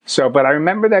But I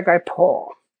remember that guy,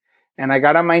 Paul, and I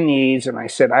got on my knees and I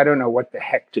said, I don't know what the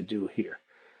heck to do here.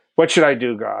 What should I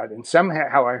do, God? And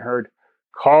somehow I heard,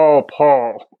 call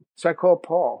Paul. So I called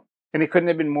Paul, and he couldn't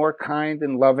have been more kind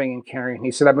and loving and caring.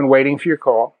 He said, I've been waiting for your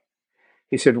call.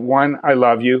 He said, one, I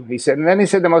love you. He said, and then he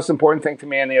said the most important thing to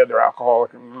me and the other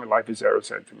alcoholic in my life has ever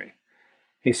said to me.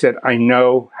 He said, I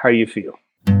know how you feel.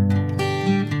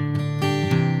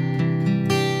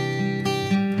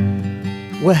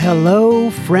 Well, hello,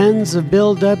 friends of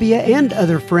Bill W. and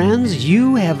other friends.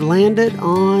 You have landed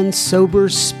on Sober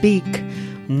Speak.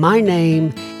 My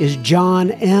name is John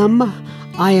M.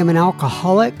 I am an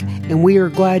alcoholic, and we are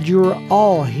glad you are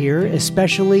all here,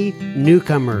 especially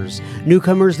newcomers.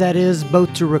 Newcomers, that is,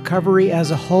 both to recovery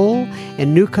as a whole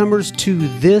and newcomers to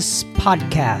this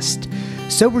podcast.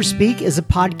 Sober Speak is a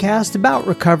podcast about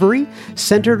recovery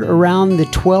centered around the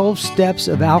 12 steps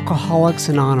of Alcoholics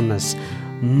Anonymous.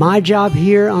 My job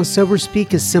here on Sober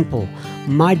Speak is simple.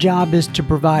 My job is to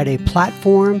provide a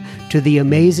platform to the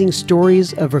amazing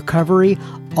stories of recovery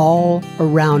all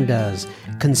around us.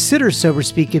 Consider Sober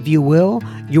Speak, if you will,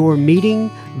 your meeting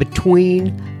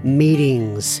between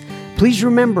meetings. Please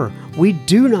remember, we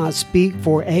do not speak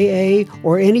for AA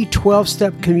or any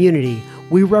 12-step community.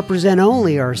 We represent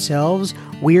only ourselves.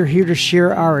 We are here to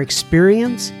share our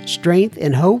experience, strength,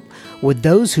 and hope with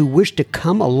those who wish to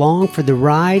come along for the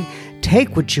ride.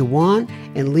 Take what you want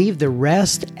and leave the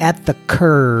rest at the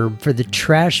curb for the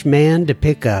trash man to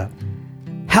pick up.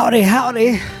 Howdy,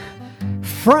 howdy.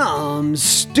 From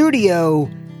Studio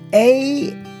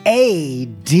AA,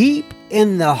 deep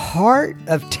in the heart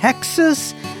of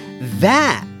Texas,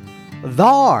 that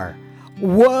thar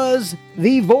was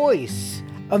the voice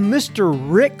of Mr.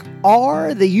 Rick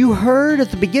R. that you heard at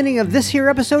the beginning of this here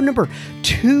episode number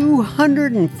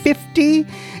 250.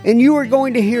 And you are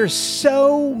going to hear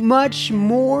so much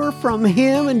more from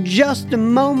him in just a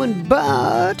moment.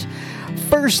 But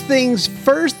first things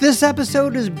first, this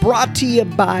episode is brought to you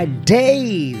by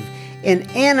Dave and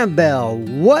Annabelle.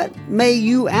 What, may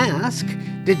you ask,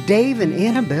 did Dave and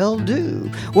Annabelle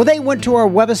do? Well, they went to our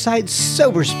website,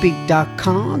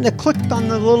 soberspeak.com. They clicked on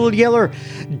the little yellow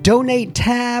donate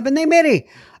tab, and they made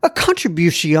a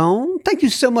contribution. Thank you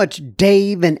so much,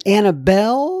 Dave and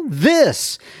Annabelle.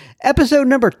 This episode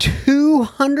number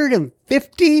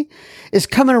 250 is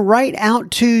coming right out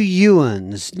to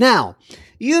you'ns. Now,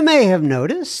 you may have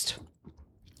noticed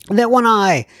that when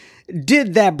I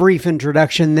did that brief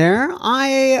introduction there,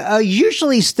 I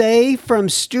usually stay from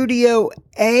Studio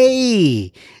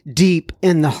A, deep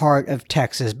in the heart of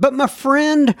Texas. But my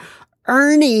friend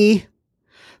Ernie,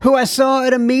 who I saw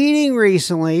at a meeting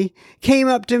recently, came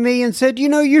up to me and said,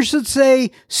 you should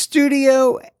say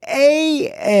Studio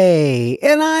AA.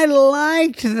 And I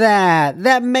liked that.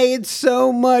 That made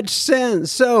so much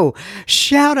sense. So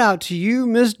shout out to you,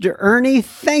 Mr. Ernie.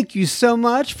 Thank you so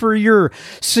much for your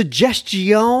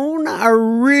suggestion. I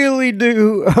really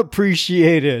do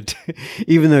appreciate it,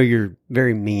 even though you're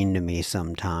very mean to me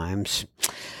sometimes.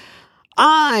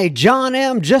 I, John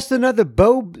M., just another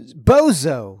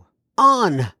bozo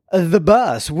on the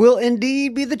bus, will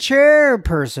indeed be the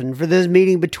chairperson for this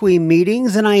meeting between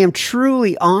meetings, and I am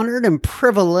truly honored and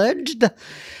privileged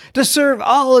to serve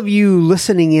all of you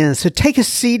listening in. So take a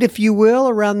seat, if you will,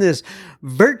 around this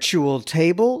virtual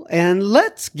table, and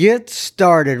let's get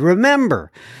started.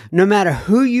 Remember, no matter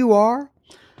who you are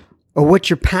or what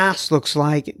your past looks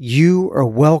like, you are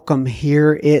welcome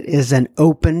here. It is an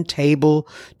open table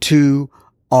to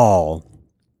all.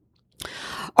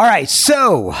 All right,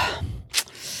 so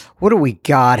what do we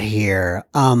got here?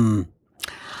 I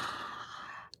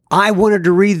wanted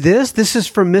to read this. This is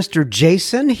from Mr.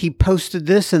 Jason. He posted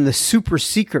this in the Super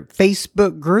Secret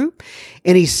Facebook group,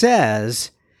 and he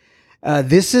says,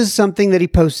 this is something that he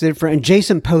posted and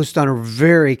Jason posts on a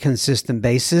very consistent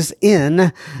basis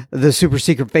in the Super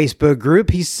Secret Facebook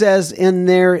group. He says in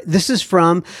there, this is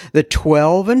from the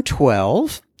 12 and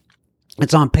 12.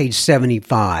 It's on page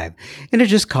 75, and it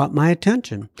just caught my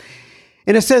attention.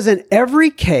 And it says, in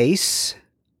every case,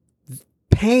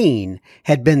 pain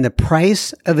had been the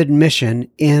price of admission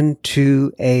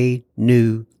into a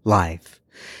new life.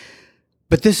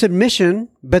 But this admission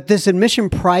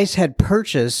price had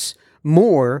purchased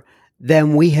more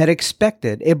than we had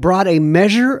expected. It brought a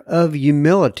measure of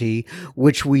humility,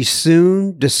 which we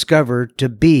soon discovered to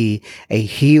be a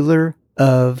healer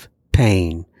of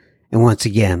pain. And once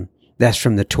again, that's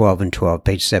from the 12 and 12,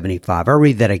 page 75. I'll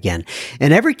read that again.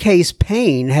 In every case,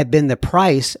 pain had been the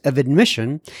price of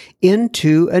admission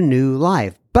into a new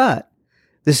life. But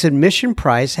this admission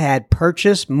price had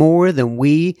purchased more than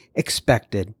we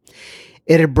expected.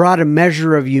 It had brought a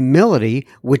measure of humility,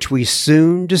 which we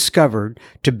soon discovered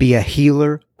to be a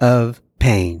healer of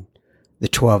pain. The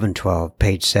 12 and 12,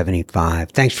 page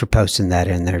 75. Thanks for posting that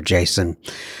in there, Jason.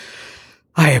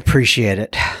 I appreciate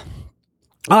it.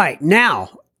 All right,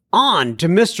 now on to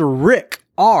Mr. Rick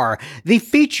R., the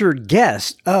featured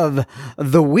guest of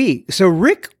the week. So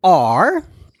Rick R.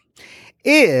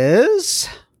 is...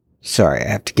 Sorry, I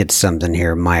have to get something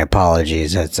here. My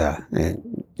apologies. That's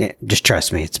just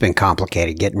trust me. It's been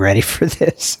complicated getting ready for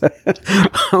this.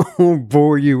 I won't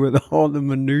bore you with all the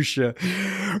minutia.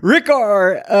 Rick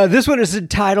R. This one is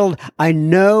entitled, I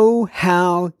Know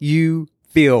How You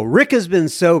Feel. Rick has been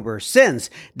sober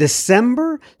since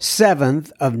December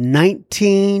 7th of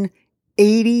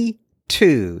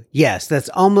 1982. Yes, that's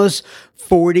almost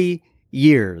 40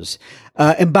 years.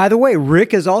 And by the way,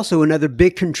 Rick is also another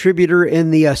big contributor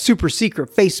in the super secret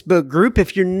Facebook group.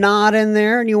 If you're not in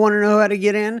there and you want to know how to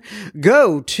get in,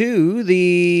 go to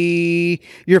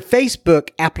your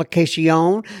Facebook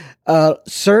application,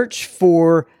 search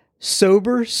for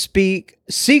Sober Speak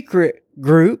Secret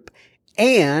Group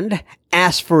and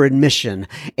ask for admission,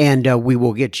 and we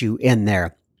will get you in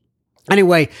there.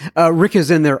 Anyway, Rick is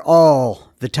in there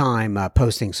all the time,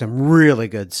 posting some really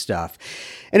good stuff.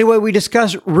 Anyway, we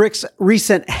discuss Rick's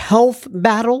recent health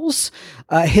battles,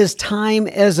 his time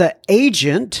as an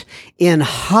agent in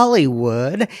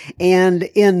Hollywood and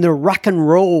in the rock and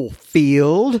roll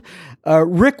field.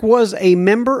 Rick was a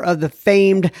member of the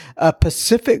famed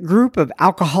Pacific group of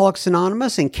Alcoholics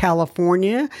Anonymous in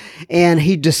California, and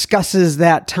he discusses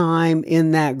that time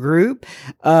in that group.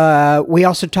 We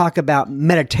also talk about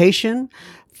meditation,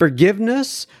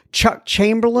 forgiveness, Chuck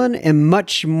Chamberlain, and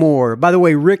much more. By the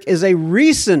way, Rick is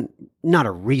not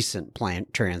a recent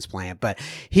transplant, but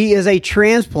he is a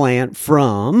transplant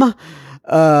from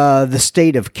the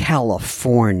state of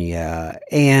California.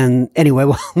 And anyway,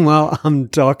 while I'm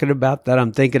talking about that,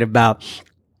 I'm thinking about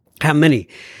how many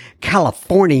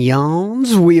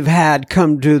Californians we've had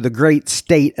come to the great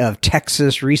state of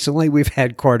Texas recently. We've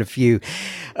had quite a few.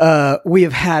 We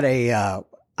have had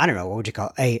I don't know, what would you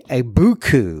call it? A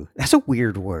buku. That's a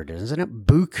weird word, isn't it?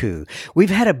 Buku.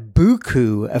 We've had a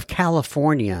buku of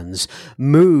Californians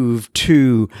move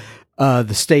to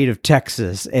the state of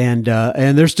Texas, and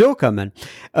they're still coming.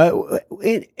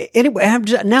 Anyway, I'm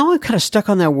kind of stuck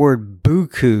on that word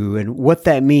buku and what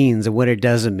that means and what it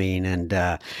doesn't mean.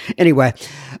 And anyway,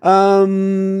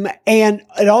 and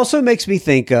it also makes me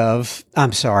think of,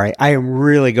 I'm sorry, I am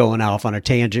really going off on a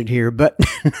tangent here, but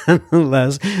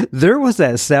nonetheless, there was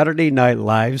that Saturday Night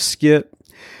Live skit.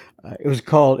 It was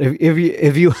called,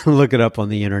 if you look it up on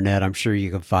the internet, I'm sure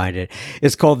you can find it.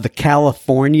 It's called The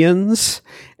Californians,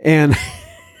 and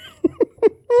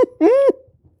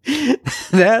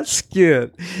that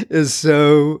skit is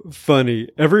so funny.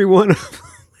 Every one of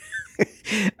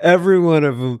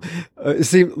them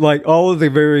seem like all of the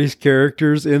various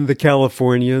characters in The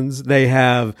Californians. They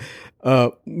have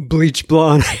bleach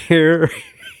blonde hair.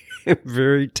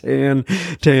 Very tan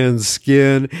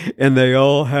skin, and they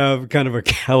all have kind of a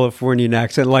Californian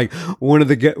accent. Like one of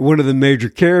the major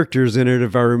characters in it,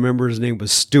 if I remember, his name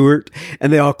was Stuart,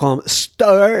 and they all call him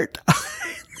Stuart.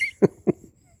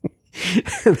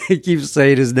 And they keep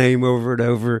saying his name over and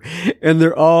over, and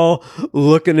they're all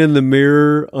looking in the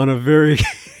mirror on a very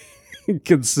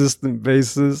consistent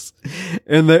basis,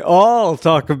 and they all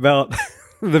talk about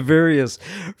the various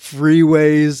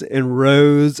freeways and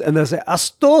roads, and they say,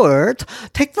 Stuart,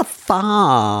 take the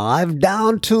 5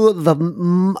 down to the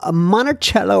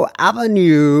Monticello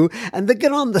Avenue, and then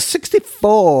get on the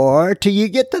 64 till you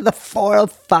get to the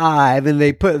 405, and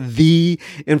they put "the"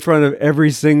 in front of every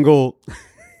single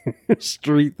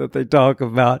street that they talk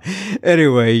about.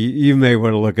 Anyway, you may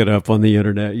want to look it up on the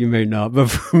internet. You may not, but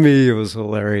for me, it was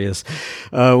hilarious.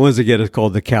 Once again, it's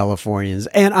called The Californians.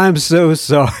 And I'm so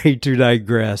sorry to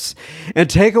digress and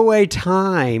take away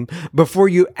time before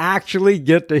you actually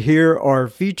get to hear our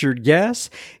featured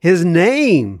guest. His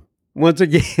name, once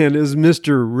again, is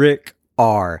Mr. Rick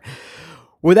R.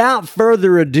 Without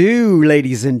further ado,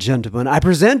 ladies and gentlemen, I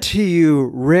present to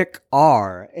you Rick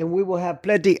R., and we will have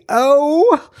plenty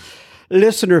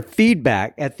listener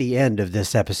feedback at the end of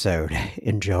this episode.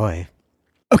 Enjoy.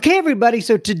 Okay, everybody,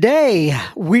 so today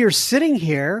we are sitting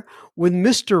here with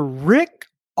Mr. Rick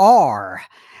R.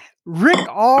 Rick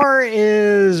R.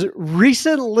 is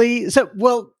recently...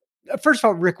 first of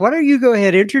all, Rick, why don't you go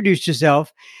ahead and introduce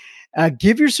yourself,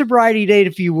 give your sobriety date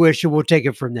if you wish, and we'll take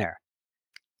it from there.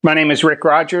 My name is Rick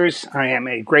Rogers. I am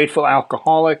a grateful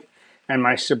alcoholic, and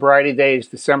my sobriety day is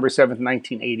December 7th,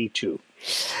 1982.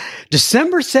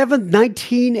 December 7th,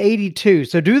 1982.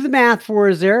 So do the math for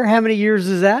us there. How many years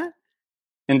is that?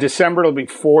 In December, it'll be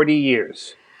 40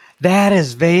 years. That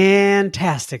is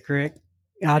fantastic, Rick.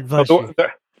 God bless Well, you.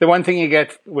 the one thing you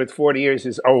get with 40 years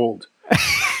is old.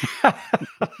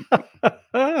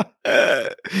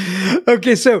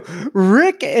 Okay, so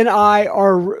Rick and I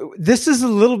this is a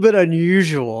little bit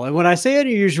unusual. And when I say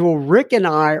unusual, Rick and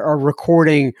I are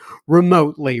recording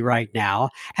remotely right now.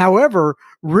 However,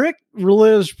 Rick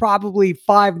lives probably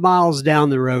 5 miles down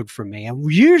the road from me. And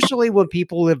usually when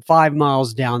people live 5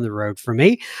 miles down the road from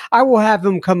me, I will have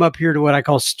them come up here to what I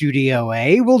call Studio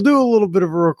A. We'll do a little bit of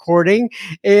a recording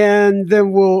and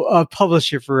then we'll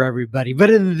publish it for everybody. But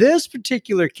in this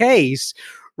particular case,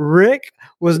 Rick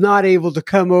was not able to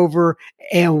come over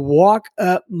and walk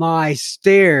up my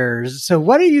stairs. So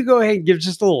why don't you go ahead and give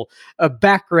just a little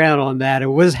background on that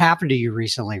and what has happened to you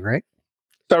recently, Rick?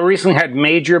 So I recently had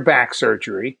major back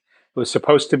surgery. It was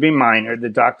supposed to be minor. The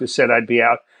doctor said I'd be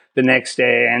out the next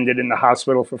day. I ended in the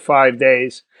hospital for 5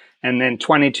 days and then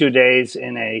 22 days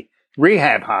in a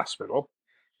rehab hospital.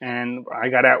 And I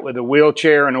got out with a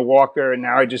wheelchair and a walker, and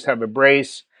now I just have a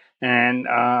brace. And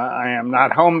I am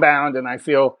not homebound, and I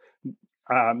feel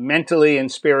mentally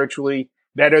and spiritually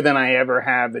better than I ever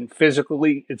have. And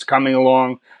physically, it's coming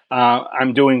along.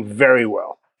 I'm doing very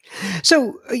well.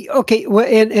 So, okay, well,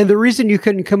 and the reason you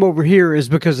couldn't come over here is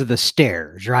because of the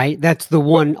stairs, right? That's the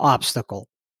one obstacle.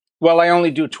 Well, I only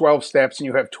do 12 steps, and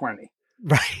you have 20.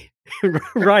 Right.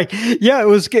 Right. Yeah, it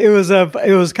was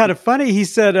kind of funny. He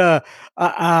said,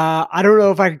 I don't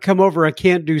know if I could come over. I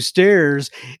can't do stairs.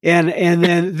 And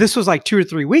then this was like 2 or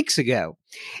 3 weeks ago.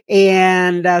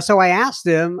 And so I asked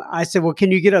him, I said, well,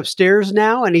 can you get upstairs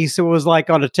now? And he said, was like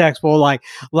on a text, well, like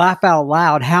laugh out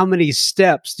loud. How many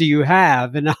steps do you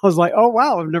have? And I was like, oh,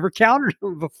 wow, I've never counted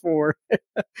them before.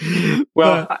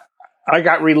 Well, I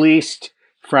got released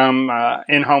from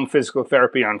in-home physical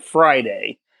therapy on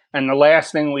Friday. And the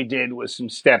last thing we did was some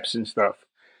steps and stuff.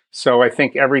 So I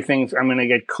think I'm going to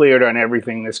get cleared on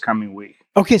everything this coming week.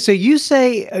 Okay, so you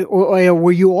say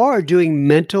where you are doing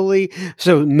mentally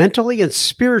and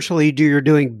spiritually, you're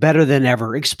doing better than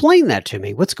ever. Explain that to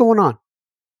me. What's going on?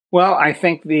 Well, I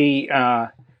think the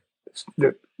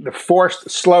forced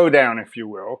slowdown, if you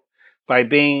will, by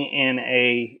being in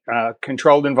a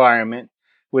controlled environment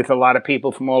with a lot of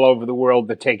people from all over the world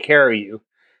that take care of you,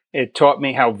 it taught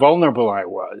me how vulnerable I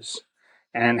was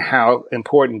and how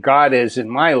important God is in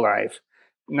my life,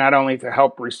 not only to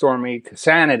help restore me to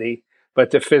sanity,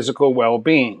 but to physical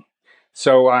well-being.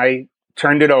 So I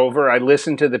turned it over. I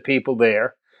listened to the people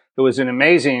there. It was an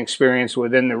amazing experience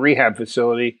within the rehab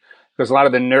facility because a lot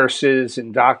of the nurses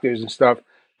and doctors and stuff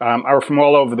are from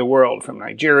all over the world, from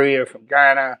Nigeria, from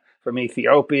Ghana, from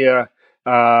Ethiopia,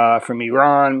 from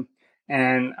Iran.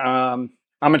 And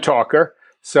I'm a talker.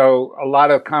 So a lot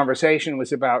of conversation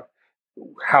was about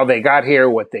how they got here,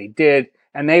 what they did,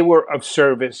 and they were of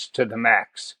service to the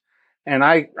max. And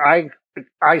I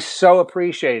so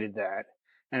appreciated that.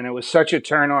 And it was such a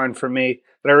turn on for me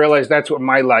that I realized that's what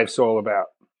my life's all about.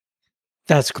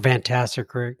 That's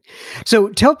fantastic, Rick. So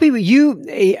tell people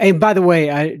and by the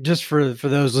way, just for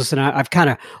those listening, I've kind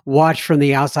of watched from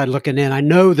the outside looking in. I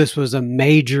know this was a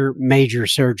major, major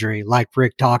surgery like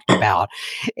Rick talked about.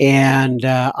 And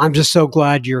I'm just so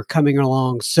glad you're coming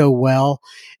along so well.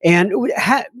 And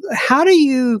how do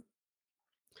you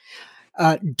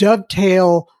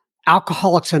dovetail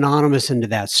Alcoholics Anonymous into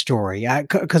that story?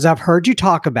 Because I've heard you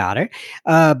talk about it,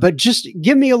 but just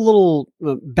give me a little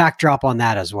backdrop on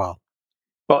that as well.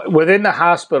 Well, within the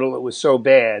hospital, it was so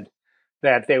bad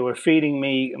that they were feeding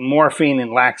me morphine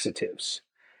and laxatives.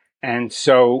 And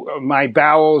so my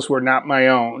bowels were not my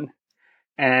own.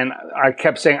 And I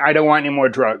kept saying, I don't want any more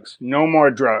drugs, no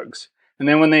more drugs. And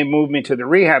then when they moved me to the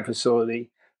rehab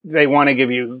facility, they want to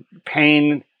give you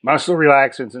pain, muscle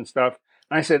relaxants and stuff.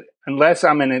 And I said, unless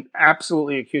I'm in an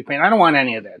absolutely acute pain, I don't want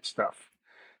any of that stuff.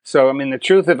 So, I mean, the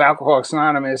truth of Alcoholics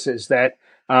Anonymous is that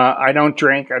I don't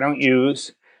drink, I don't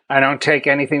use, I don't take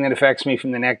anything that affects me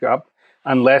from the neck up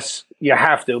unless you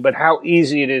have to. But how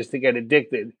easy it is to get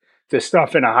addicted to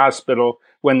stuff in a hospital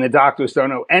when the doctors don't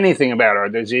know anything about our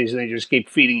disease. They just keep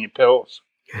feeding you pills.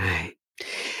 Right.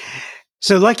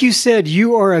 So like you said,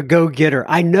 you are a go-getter.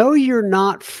 I know you're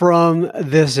not from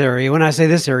this area. When I say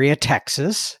this area,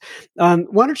 Texas. Why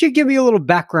don't you give me a little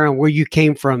background where you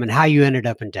came from and how you ended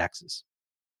up in Texas?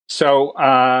 So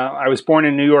I was born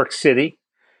in New York City,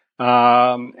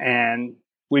 and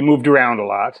we moved around a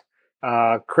lot.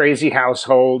 Crazy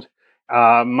household.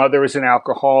 Mother was an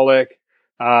alcoholic.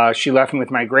 She left me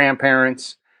with my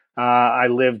grandparents. I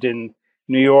lived in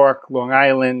New York, Long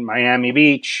Island, Miami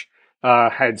Beach,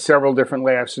 had several different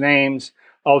last names.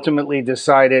 Ultimately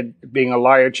decided, being a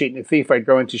liar, cheat, and a thief, I'd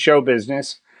go into show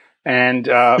business. And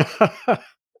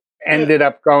ended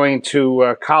up going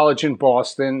to college in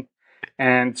Boston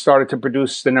and started to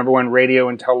produce the number one radio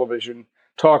and television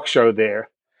talk show there,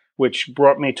 which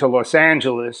brought me to Los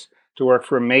Angeles to work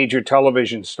for a major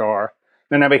television star.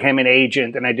 Then I became an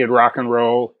agent and I did rock and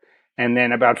roll. And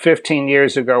then about 15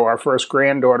 years ago, our first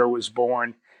granddaughter was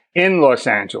born in Los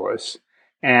Angeles.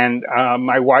 And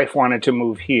my wife wanted to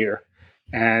move here.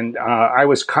 And I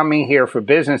was coming here for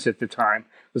business at the time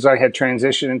because I had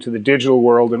transitioned into the digital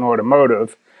world in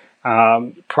automotive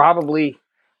probably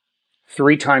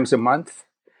 3 times a month.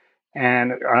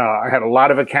 And I had a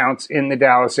lot of accounts in the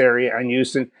Dallas area and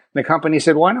Houston. The company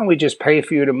said, why don't we just pay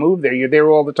for you to move there? You're there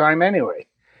all the time anyway.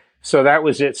 So that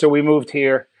was it. So we moved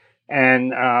here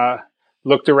and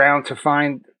looked around to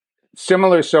find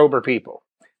similar sober people.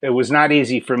 It was not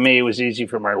easy for me. It was easy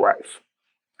for my wife.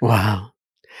 Wow.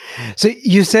 So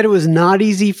you said it was not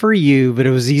easy for you, but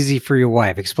it was easy for your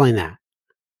wife. Explain that.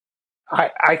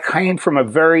 I came from a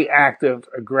very active,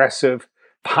 aggressive,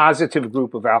 positive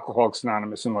group of Alcoholics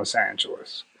Anonymous in Los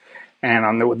Angeles. And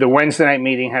on the Wednesday night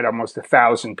meeting had almost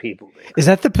 1,000 people there. Is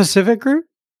that the Pacific group?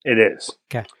 It is.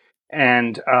 Okay.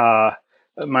 And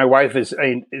my wife is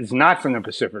not from the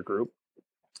Pacific group,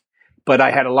 but I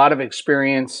had a lot of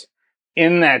experience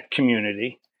in that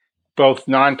community, both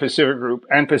non-Pacific group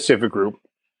and Pacific group.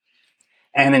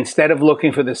 And instead of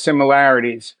looking for the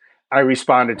similarities, I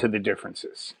responded to the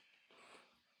differences.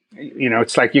 You know,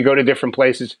 it's like you go to different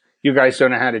places, you guys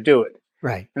don't know how to do it.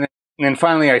 Right. And then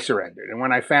finally I surrendered. And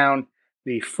when I found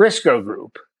the Frisco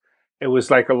group, it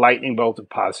was like a lightning bolt of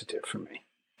positive for me.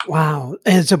 Wow.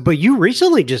 And so, but you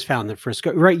recently just found the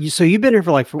Frisco, right? So you've been here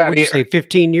for what would you say,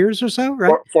 15 years or so,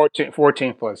 right?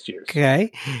 14 plus years.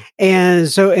 Okay. And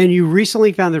so, and you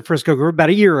recently found the Frisco group about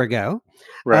a year ago.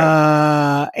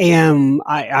 Right. And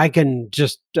I can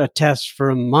just attest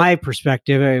from my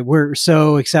perspective, we're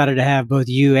so excited to have both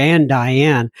you and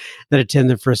Diane that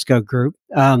attend the Frisco group.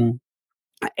 And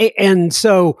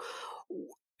so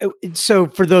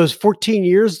for those 14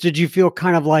 years, did you feel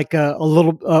kind of like a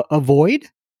little a void?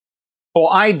 Well,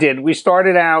 I did. We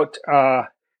started out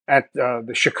at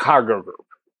the Chicago group,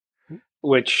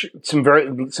 which some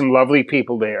lovely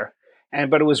people there.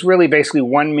 But it was really basically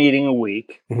one meeting a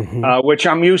week, which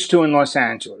I'm used to in Los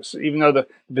Angeles, even though the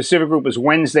Pacific group was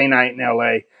Wednesday night in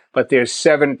LA, but there's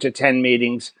 7 to 10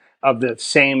 meetings of the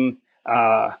same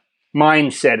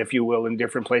mindset, if you will, in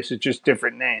different places, just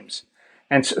different names.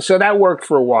 And so that worked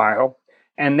for a while.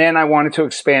 And then I wanted to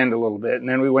expand a little bit. And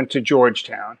then we went to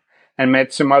Georgetown and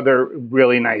met some other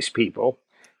really nice people.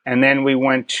 And then we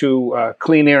went to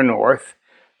Clean Air North,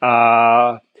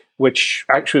 which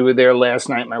actually were there last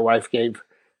night. My wife gave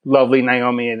lovely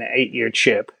Naomi an 8-year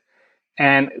chip.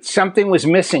 And something was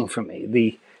missing for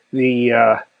me,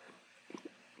 the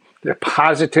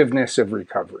positiveness of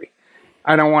recovery.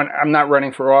 I'm not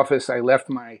running for office. I left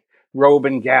my robe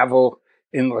and gavel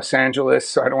in Los Angeles,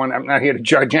 so I'm not here to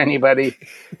judge anybody.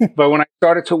 But when I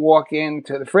started to walk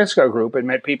into the Frisco group and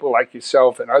met people like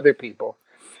yourself and other people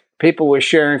were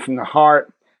sharing from the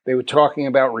heart. They were talking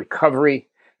about recovery.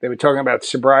 They were talking about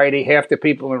sobriety. Half the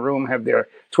people in the room have their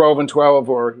 12 and 12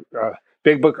 or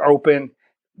Big Book open.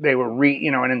 They were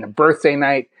and in the birthday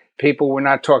night, people were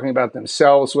not talking about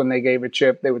themselves when they gave a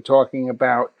chip. They were talking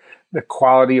about the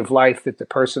quality of life that the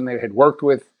person they had worked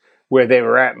with, where they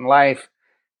were at in life.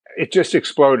 It just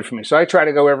exploded for me. So I try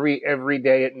to go every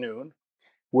day at noon,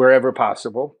 wherever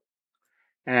possible.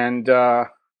 And I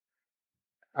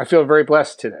feel very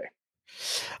blessed today.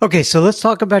 Okay, so let's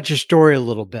talk about your story a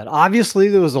little bit. Obviously,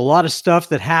 there was a lot of stuff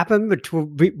that happened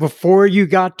before you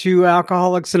got to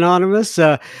Alcoholics Anonymous.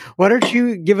 Why don't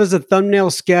you give us a thumbnail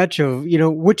sketch of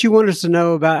what you want us to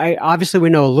know about? Obviously, we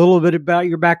know a little bit about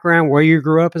your background, where you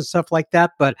grew up, and stuff like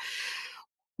that. But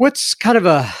what's kind of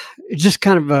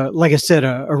like I said,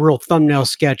 a real thumbnail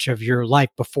sketch of your life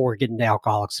before getting to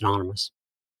Alcoholics Anonymous?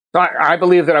 I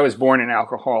believe that I was born an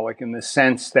alcoholic in the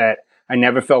sense that I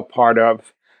never felt part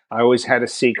of. I always had a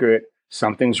secret.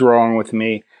 Something's wrong with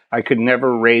me. I could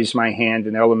never raise my hand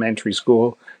in elementary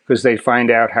school because they'd find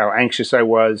out how anxious I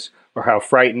was or how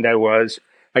frightened I was.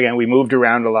 Again, we moved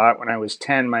around a lot. When I was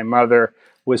 10, my mother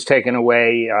was taken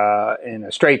away in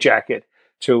a straitjacket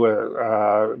to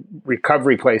a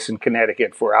recovery place in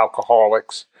Connecticut for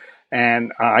alcoholics.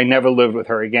 And I never lived with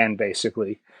her again,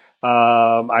 basically.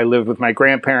 I lived with my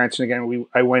grandparents. And again,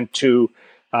 I went to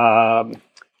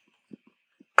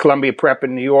Columbia Prep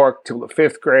in New York till the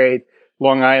 5th grade,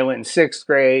 Long Island 6th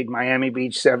grade, Miami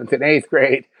Beach 7th and 8th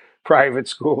grade, private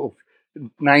school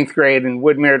 9th grade in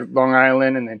Woodmere, Long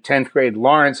Island, and then 10th grade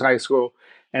Lawrence High School.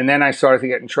 And then I started to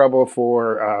get in trouble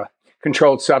for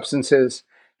controlled substances.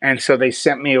 And so they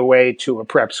sent me away to a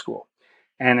prep school.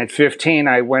 And at 15,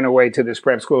 I went away to this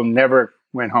prep school, never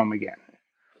went home again.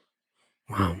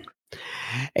 Wow.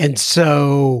 And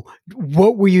so,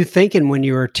 what were you thinking when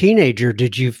you were a teenager?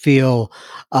 Did you feel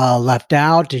left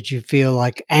out? Did you feel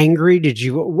like angry?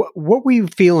 What were you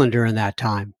feeling during that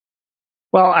time?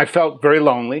 Well, I felt very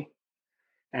lonely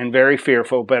and very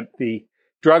fearful, but the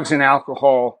drugs and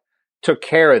alcohol took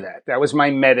care of that. That was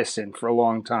my medicine for a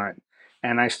long time.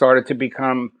 And I started to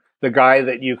become the guy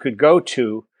that you could go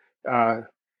to.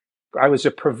 I was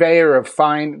a purveyor of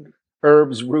fine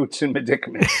herbs, roots, and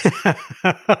medicaments.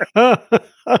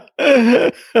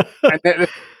 And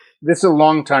this is a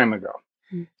long time ago.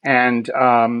 And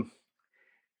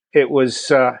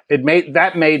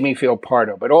it made me feel part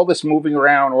of it. But all this moving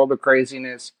around, all the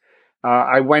craziness.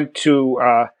 I went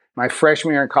to my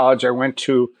freshman year in college. I went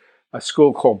to a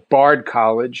school called Bard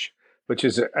College, which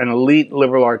is an elite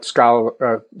liberal arts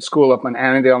school up in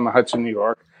Annandale on the Hudson, New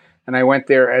York. And I went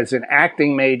there as an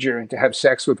acting major and to have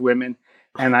sex with women.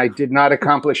 And I did not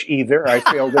accomplish either. I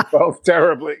failed at both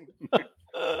terribly.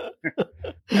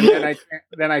 And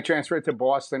then I transferred to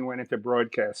Boston, went into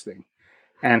broadcasting,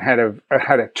 and had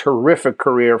a terrific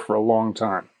career for a long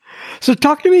time. So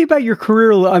talk to me about your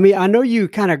career. I mean, I know you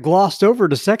kind of glossed over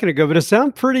it a second ago, but it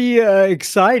sounds pretty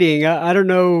exciting. I don't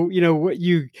know,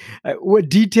 what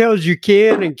details you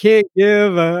can and can't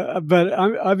give, but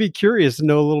I'd be curious to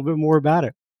know a little bit more about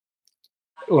it.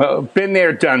 Well, been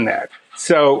there, done that.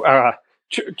 So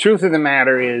truth of the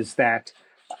matter is that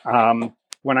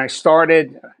when I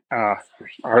started,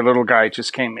 our little guy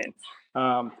just came in.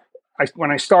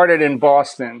 When I started in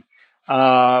Boston,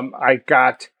 I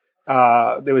got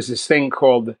there was this thing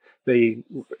called the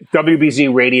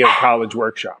WBZ Radio College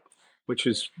Workshop, which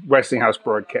is Westinghouse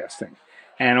Broadcasting,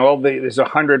 and there's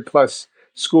 100+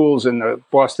 schools in the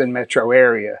Boston metro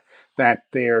area that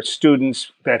their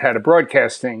students that had a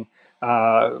broadcasting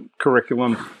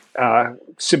curriculum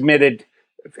submitted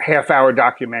half-hour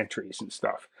documentaries and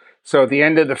stuff. So at the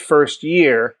end of the first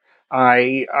year,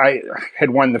 I had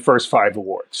won the first 5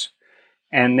 awards.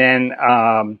 And then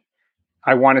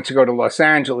I wanted to go to Los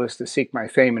Angeles to seek my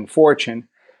fame and fortune,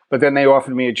 but then they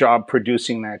offered me a job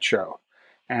producing that show.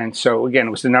 And so, again,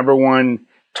 it was the number 1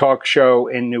 talk show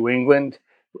in New England,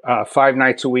 5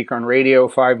 nights a week on radio,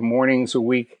 5 mornings a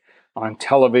week on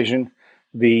television.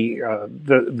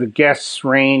 The guests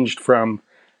ranged from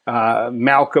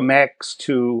Malcolm X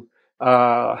to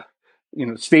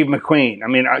Steve McQueen. I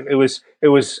mean, it was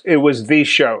the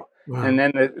show. Wow. And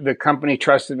then the company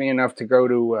trusted me enough to go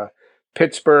to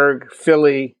Pittsburgh,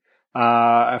 Philly,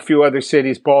 a few other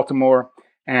cities, Baltimore,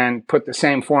 and put the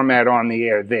same format on the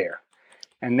air there.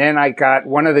 And then I got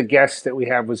one of the guests that we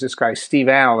have was this guy, Steve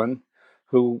Allen,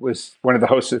 who was one of the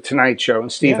hosts of The Tonight Show.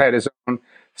 And Steve had his own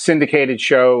syndicated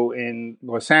show in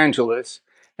Los Angeles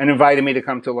and invited me to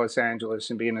come to Los Angeles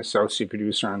and be an associate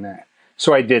producer on that.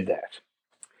 So I did that.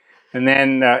 And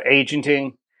then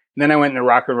agenting. And then I went in the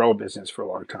rock and roll business for a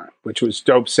long time, which was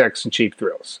dope, sex, and cheap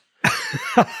thrills.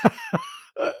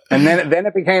 And then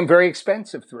it became very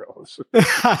expensive thrills.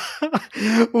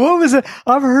 What was it?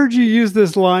 I've heard you use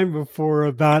this line before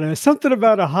about something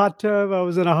about a hot tub. I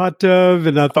was in a hot tub,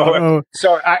 and I thought,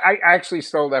 So I actually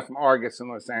stole that from Argus in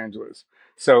Los Angeles.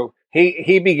 So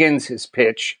he begins his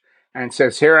pitch and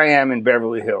says, "Here I am in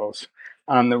Beverly Hills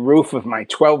on the roof of my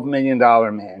 $12 million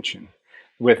mansion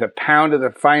with a pound of the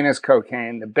finest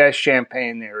cocaine, the best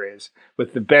champagne there is,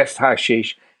 with the best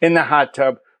hashish, in the hot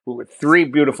tub with 3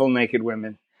 beautiful naked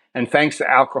women. And thanks to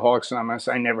Alcoholics Anonymous,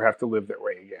 I never have to live that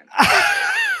way again."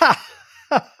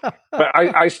 But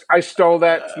I stole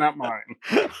that. It's not mine.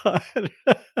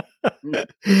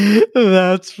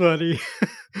 That's funny.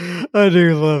 I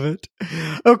do love it.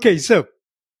 Okay, so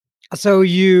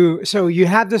you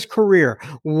had this career.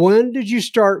 When did you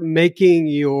start making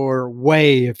your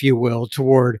way, if you will,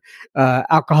 toward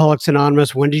Alcoholics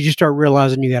Anonymous? When did you start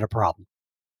realizing you had a problem?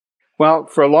 Well,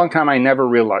 for a long time, I never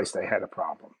realized I had a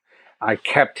problem. I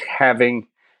kept having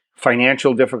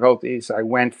financial difficulties. I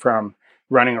went from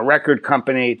running a record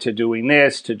company to doing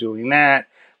this, to doing that.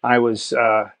 I was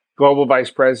global vice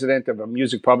president of a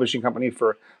music publishing company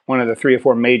for one of the 3 or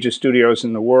 4 major studios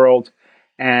in the world.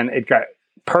 And it got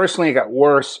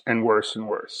worse and worse and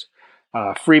worse.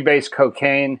 Freebase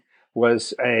cocaine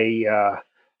was a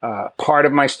part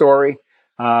of my story.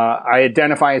 I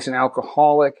identify as an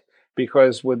alcoholic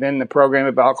because within the program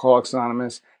of Alcoholics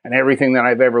Anonymous and everything that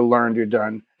I've ever learned or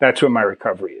done, that's what my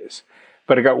recovery is.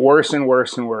 But it got worse and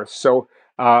worse and worse. So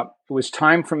it was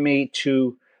time for me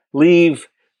to leave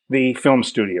the film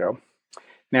studio.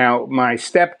 Now, my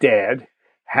stepdad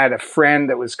had a friend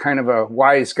that was kind of a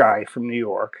wise guy from New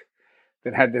York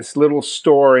that had this little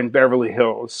store in Beverly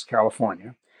Hills,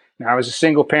 California, Now, I was a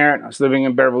single parent. I was living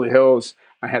in Beverly Hills.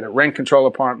 I had a rent control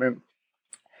apartment.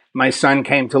 My son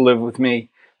came to live with me.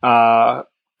 Uh,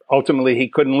 Ultimately, he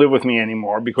couldn't live with me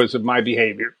anymore because of my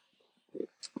behavior.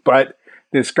 But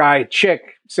this guy,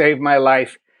 Chick, saved my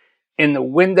life. In the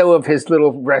window of his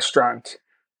little restaurant,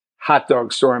 hot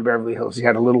dog store in Beverly Hills, he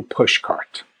had a little push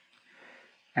cart.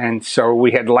 And so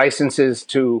we had licenses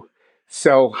to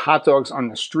sell hot dogs on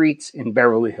the streets in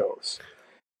Beverly Hills.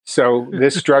 So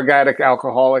this drug addict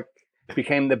alcoholic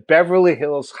became the Beverly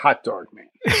Hills hot dog man.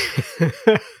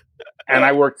 And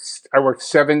I worked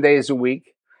 7 days a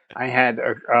week.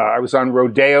 I was on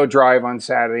Rodeo Drive on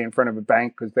Saturday in front of a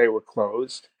bank because they were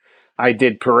closed. I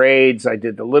did parades. I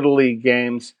did the Little League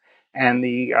games, and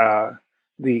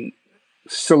the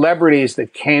celebrities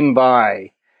that came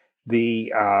by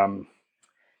the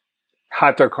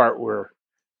hot dog cart were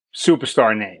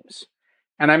superstar names.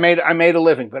 And I made a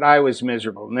living, but I was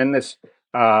miserable. And then this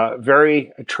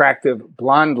very attractive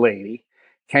blonde lady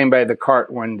came by the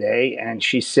cart one day, and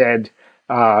she said,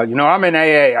 I'm in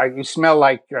AA. You smell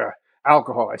like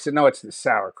alcohol. I said, no, it's the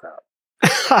sauerkraut.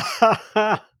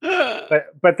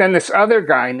 But then this other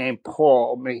guy named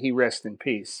Paul, may he rest in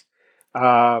peace.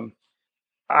 I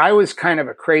was kind of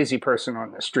a crazy person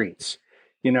on the streets,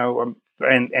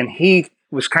 and he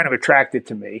was kind of attracted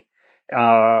to me,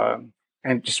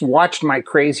 and just watched my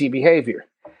crazy behavior.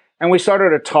 And we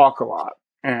started to talk a lot.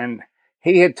 And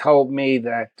he had told me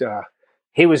that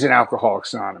he was in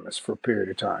Alcoholics Anonymous for a period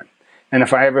of time. And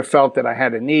if I ever felt that I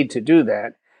had a need to do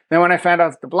that, then when I found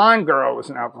out that the blonde girl was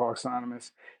in Alcoholics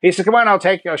Anonymous, he said, come on, I'll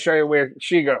take you. I'll show you where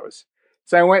she goes.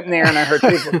 So I went in there and I heard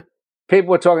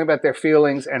people were talking about their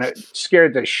feelings, and it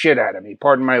scared the shit out of me.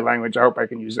 Pardon my language. I hope I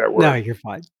can use that word. No, you're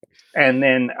fine. And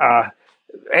then AA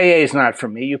is not for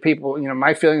me. You people,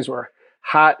 my feelings were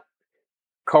hot,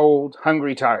 cold,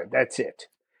 hungry, tired. That's it.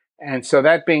 And so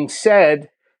that being said,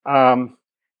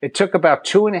 it took about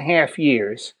 2.5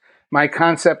 years. My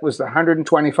concept was the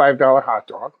 $125 hot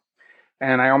dog.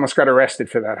 And I almost got arrested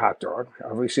for that hot dog.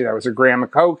 Obviously, that was a gram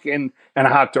of Coke and a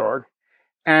hot dog.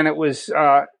 And it was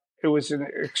an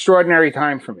extraordinary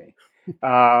time for me.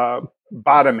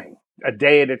 Bottoming a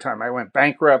day at a time. I went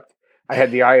bankrupt. I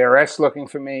had the IRS looking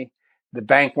for me. The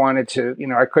bank wanted to,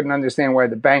 I couldn't understand why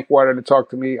the bank wanted to talk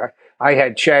to me. I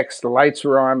had checks, the lights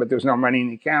were on, but there was no money in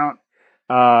the account.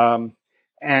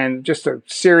 And just a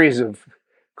series of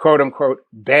quote unquote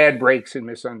bad breaks and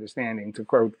misunderstanding, to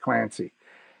quote Clancy.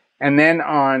 And then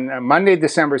on Monday,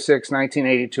 December 6,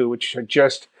 1982, which had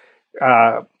just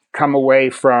come away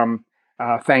from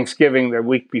Thanksgiving the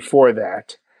week before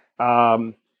that,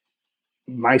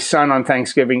 my son on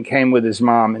Thanksgiving came with his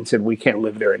mom and said, we can't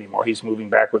live there anymore. He's moving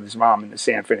back with his mom in the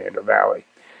San Fernando Valley.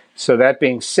 So that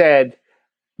being said,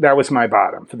 that was my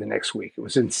bottom for the next week. It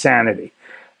was insanity.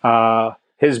 My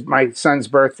son's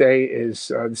birthday is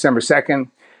December 2nd.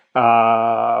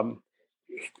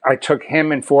 I took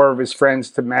him and 4 of his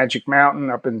friends to Magic Mountain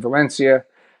up in Valencia.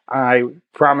 I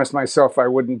promised myself I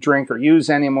wouldn't drink or use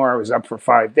anymore. I was up for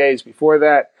 5 days before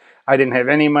that. I didn't have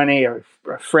any money. A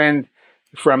friend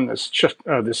from the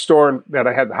store that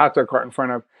I had the hot dog cart in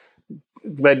front of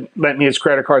lent me his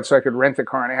credit card so I could rent a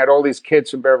car. And I had all these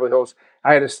kids from Beverly Hills.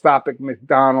 I had to stop at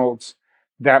McDonald's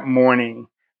that morning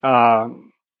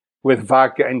with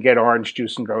vodka and get orange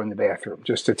juice and go in the bathroom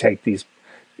just to take these.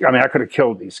 I could have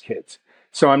killed these kids.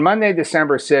 So on Monday,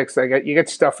 December 6th, you get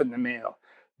stuff in the mail.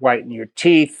 Whiten your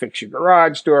teeth, fix your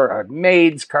garage door,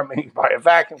 maids coming, buy a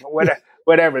vacuum,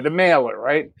 whatever, the mailer,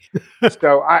 right?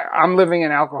 So I'm living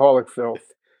in alcoholic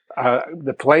filth.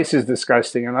 The place is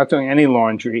disgusting. I'm not doing any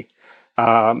laundry.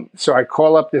 So I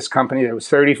call up this company that was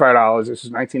 $35. This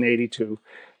was 1982,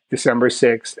 December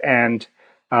 6th. And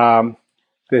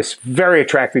this very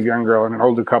attractive young girl and an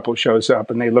older couple shows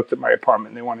up, and they looked at my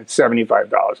apartment and they wanted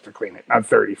 $75 to clean it, not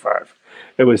 $35.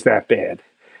 It was that bad.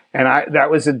 And that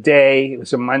was a day, it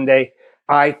was a Monday.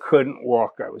 I couldn't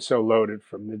walk. I was so loaded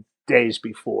from the days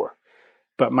before.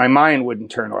 But my mind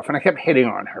wouldn't turn off. And I kept hitting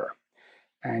on her.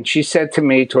 And she said to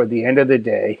me toward the end of the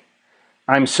day,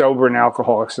 I'm sober in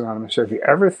Alcoholics Anonymous. Have you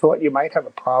ever thought you might have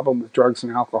a problem with drugs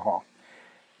and alcohol?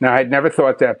 Now, I'd never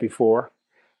thought that before.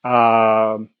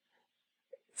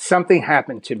 Something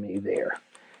happened to me there.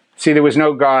 See, there was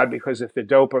no God, because if the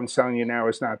dope I'm selling you now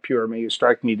is not pure, may you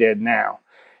strike me dead now.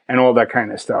 And all that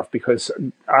kind of stuff, because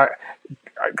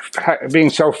being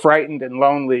so frightened and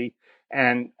lonely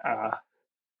and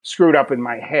screwed up in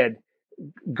my head,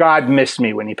 God missed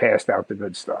me when he passed out the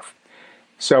good stuff.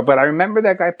 So, but I remember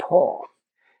that guy, Paul,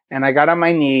 and I got on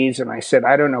my knees and I said,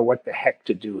 I don't know what the heck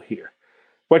to do here.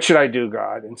 What should I do,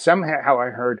 God? And somehow I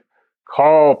heard,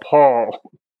 call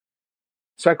Paul.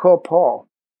 So I called Paul.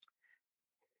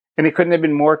 And he couldn't have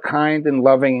been more kind and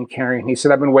loving and caring. He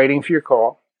said, I've been waiting for your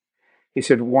call. He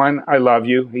said, one, I love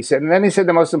you. He said, and then he said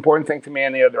the most important thing to me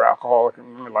any other alcoholic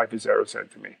in my life has ever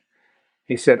said to me.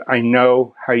 He said, I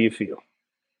know how you feel.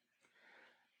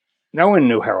 No one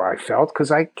knew how I felt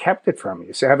because I kept it from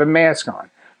you. So I have a mask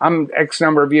on. I'm X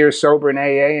number of years sober in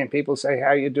AA, and people say,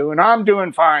 how you doing? I'm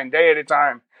doing fine, day at a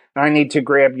time. And I need to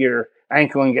grab your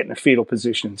ankle and get in a fetal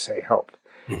position and say, help.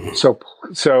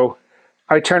 Mm-hmm. So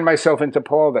I turned myself into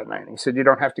Paul that night. He said, you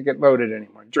don't have to get loaded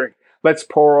anymore. Drink. Let's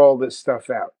pour all this stuff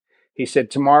out. He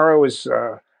said, tomorrow is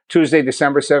Tuesday,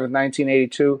 December 7th,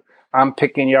 1982. I'm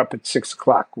picking you up at 6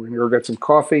 o'clock. We're going to go get some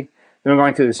coffee. Then we're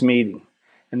going to this meeting.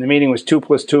 And the meeting was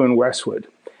 2+2 in Westwood.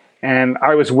 And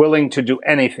I was willing to do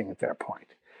anything at that point.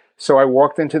 So I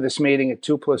walked into this meeting at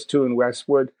 2+2 in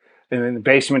Westwood, and in the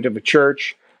basement of a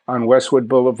church on Westwood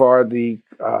Boulevard. The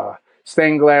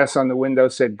stained glass on the window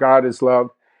said, God is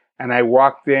love. And I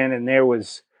walked in, and there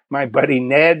was my buddy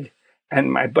Ned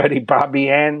and my buddy Bobby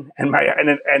N.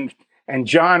 And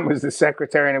John was the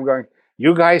secretary. And I'm going,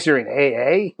 you guys are in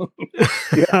AA?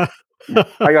 Yeah.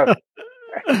 I go,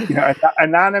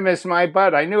 anonymous, my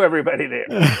butt. I knew everybody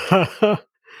there.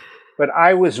 But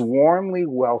I was warmly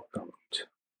welcomed.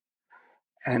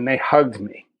 And they hugged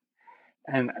me.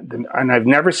 And I've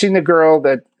never seen the girl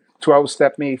that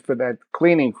 12-stepped me for that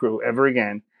cleaning crew ever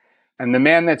again. And the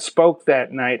man that spoke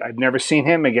that night, I've never seen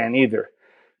him again either.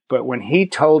 But when he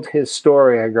told his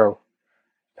story, I go,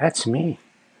 that's me.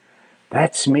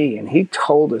 That's me. And he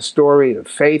told a story of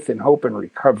faith and hope and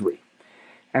recovery.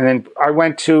 And then I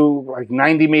went to like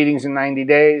 90 meetings in 90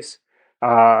 days,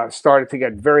 started to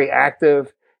get very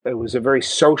active. It was a very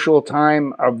social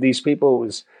time of these people. It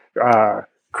was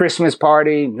Christmas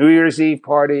party, New Year's Eve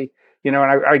party, and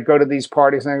I'd go to these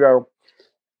parties and I go,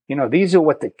 these are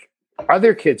what the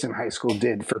other kids in high school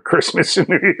did for Christmas and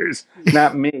New Year's,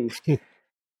 not me.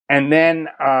 And then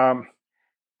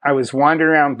I was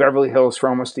wandering around Beverly Hills for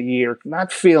almost a year,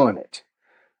 not feeling it.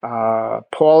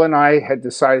 Paul and I had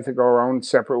decided to go our own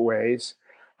separate ways.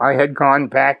 I had gone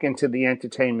back into the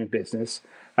entertainment business.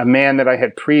 A man that I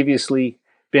had previously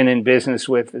been in business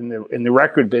with in the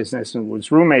record business and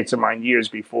was roommates of mine years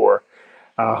before,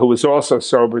 who was also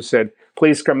sober, said,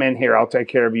 please come in here. I'll take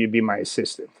care of you. Be my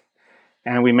assistant.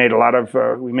 And we made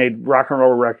we made rock and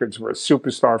roll records. We're a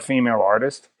superstar female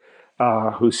artist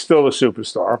who's still a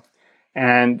superstar.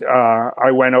 And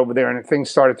I went over there and things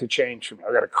started to change for me.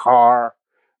 I got a car,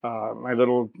 my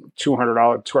little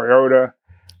 $200 Toyota.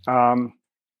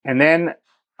 And then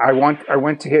I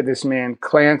went to hear this man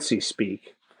Clancy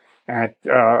speak at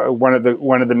one of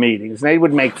the meetings. And they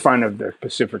would make fun of the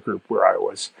Pacific Group where I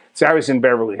was. So I was in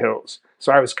Beverly Hills.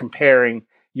 So I was comparing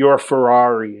your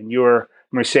Ferrari and your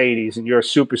Mercedes and your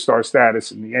superstar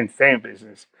status in the entertainment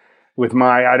business with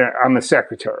I'm the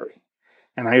secretary.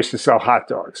 And I used to sell hot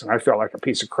dogs, and I felt like a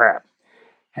piece of crap.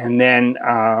 And then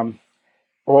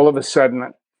all of a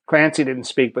sudden, Clancy didn't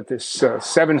speak, but this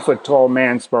 7-foot-tall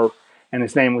man spoke, and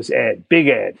his name was Ed, Big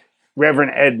Ed,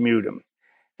 Reverend Ed Mutum.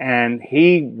 And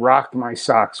he rocked my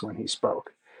socks when he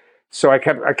spoke. So I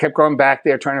kept going back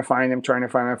there, trying to find him.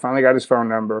 I finally got his phone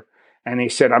number, and he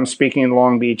said, I'm speaking in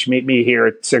Long Beach. Meet me here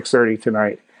at 6:30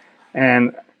 tonight.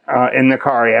 And in the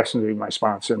car, he asked me to be my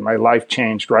sponsor, and my life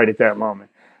changed right at that moment.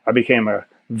 I became a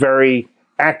very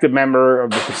active member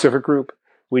of the Pacific Group.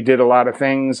 We did a lot of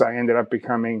things. I ended up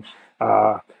becoming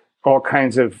all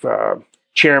kinds of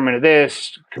chairman of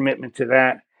this, commitment to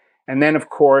that. And then, of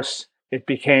course, it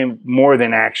became more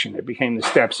than action. It became the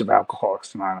steps of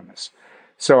Alcoholics Anonymous.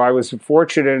 So I was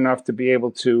fortunate enough to be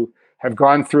able to have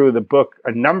gone through the book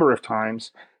a number of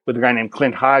times with a guy named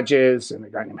Clint Hodges and a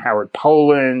guy named Howard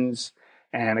Polans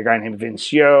and a guy named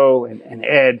Vince Yo and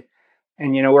Ed.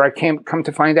 And, where I come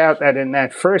to find out that in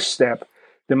that first step,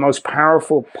 the most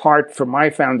powerful part for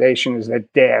my foundation is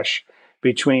that dash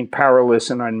between powerless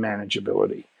and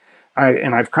unmanageability.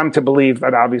 I've come to believe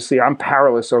that obviously I'm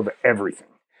powerless over everything.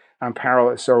 I'm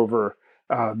powerless over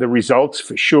the results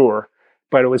for sure,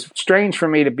 but it was strange for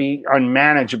me to be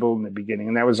unmanageable in the beginning.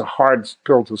 And that was a hard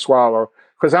pill to swallow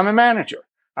because I'm a manager.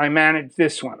 I managed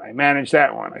this one. I managed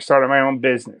that one. I started my own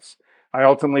business. I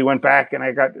ultimately went back and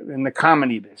I got in the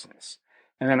comedy business.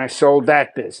 And then I sold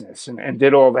that business and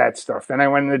did all that stuff. Then I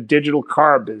went in the digital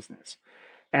car business.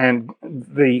 And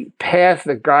the path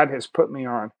that God has put me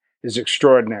on is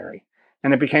extraordinary.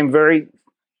 And it became very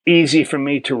easy for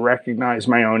me to recognize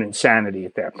my own insanity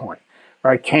at that point.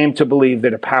 I came to believe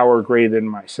that a power greater than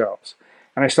myself.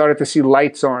 And I started to see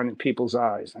lights on in people's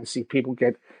eyes. I see people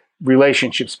get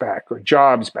relationships back or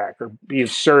jobs back or be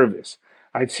of service.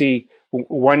 I'd see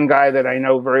one guy that I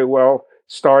know very well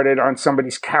started on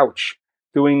somebody's couch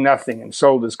doing nothing, and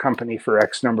sold his company for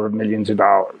X number of millions of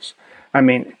dollars. I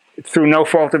mean, through no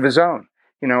fault of his own.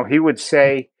 He would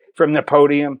say from the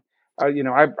podium,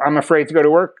 I'm afraid to go to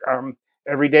work.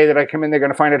 Every day that I come in, they're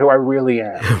going to find out who I really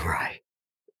am. Right.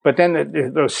 But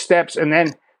then those steps, and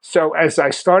then, so as I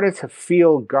started to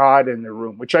feel God in the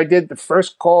room, which I did the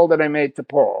first call that I made to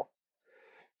Paul,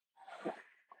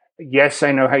 yes,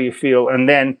 I know how you feel. And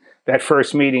then that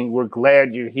first meeting, we're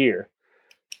glad you're here.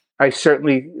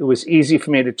 It was easy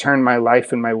for me to turn my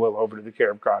life and my will over to the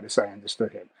care of God as I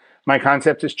understood him. My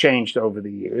concept has changed over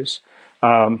the years.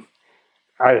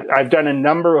 I've done a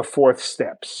number of fourth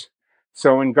steps.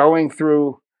 So in going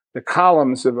through the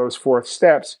columns of those fourth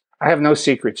steps, I have no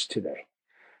secrets today.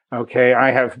 Okay,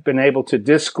 I have been able to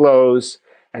disclose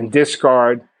and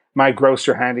discard my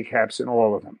grosser handicaps in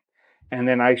all of them. And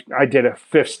then I did a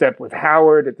fifth step with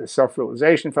Howard at the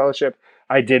Self-Realization Fellowship.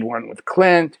 I did one with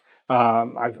Clint.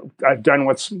 I've done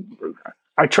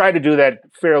I try to do that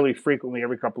fairly frequently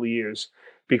every couple of years,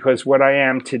 because what I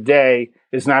am today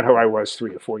is not who I was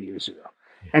 3 or 4 years ago.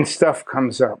 And stuff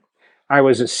comes up. I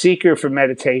was a seeker for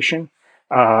meditation.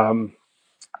 That's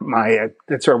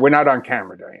right. We're not on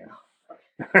camera, Diane.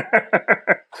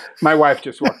 My wife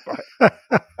just walked by.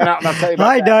 And I'll tell you about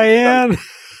Hi, Diane.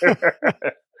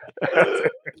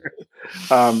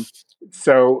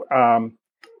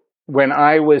 When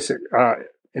I was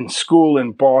in school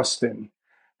in Boston,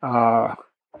 I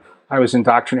was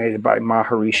indoctrinated by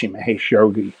Maharishi Mahesh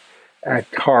Yogi at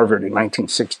Harvard in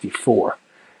 1964.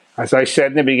 As I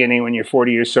said in the beginning, when you're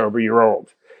 40 years sober, you're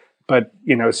old. But,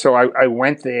 so I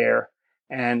went there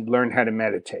and learned how to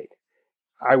meditate.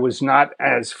 I was not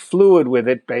as fluid with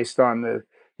it based on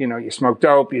you smoke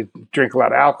dope, you drink a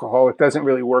lot of alcohol. It doesn't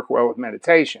really work well with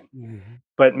meditation. Mm-hmm.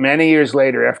 But many years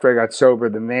later, after I got sober,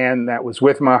 the man that was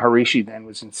with Maharishi then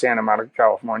was in Santa Monica,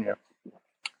 California.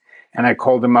 And I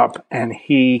called him up, and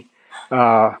we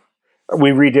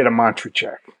redid a mantra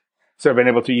check. So I've been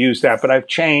able to use that, but I've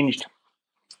changed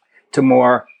to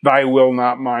more thy will,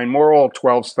 not mine, more all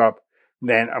 12 stuff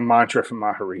than a mantra from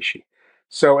Maharishi.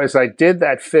 So as I did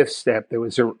that fifth step, there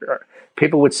was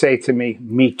people would say to me,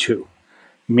 me too,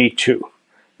 me too,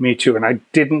 me too. And I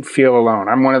didn't feel alone.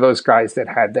 I'm one of those guys that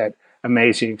had that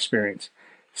amazing experience.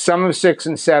 Some of 6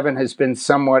 and 7 has been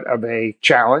somewhat of a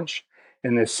challenge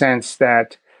in the sense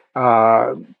that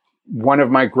one of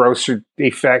my grosser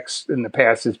defects in the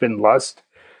past has been lust.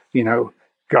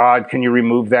 God, can you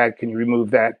remove that? Can you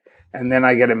remove that? And then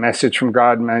I get a message from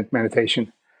God in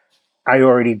meditation. I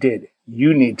already did.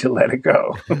 You need to let it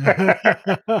go.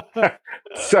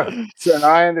 So now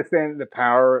I understand the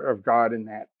power of God in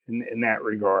that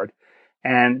regard.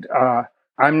 And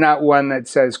I'm not one that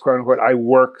says, quote unquote, I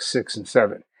work 6 and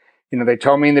 7. They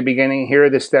told me in the beginning, here are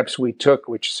the steps we took,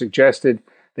 which suggested.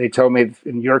 They told me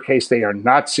in your case, they are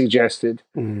not suggested.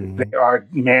 Mm. They are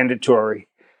mandatory.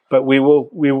 But we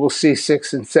will see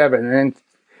 6 and 7. And then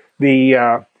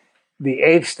the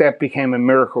 8th step became a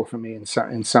miracle for me in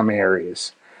some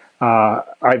areas.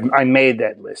 I made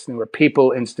that list. There were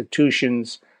people,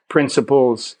 institutions,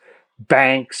 principles,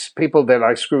 banks, people that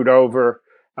I screwed over,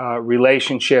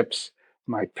 relationships,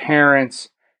 my parents.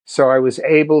 So I was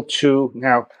able to,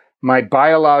 now my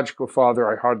biological father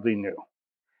I hardly knew.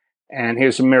 And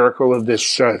here's a miracle of this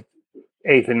 8th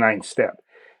and 9th step.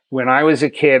 When I was a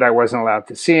kid, I wasn't allowed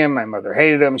to see him. My mother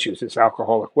hated him. She was this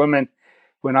alcoholic woman.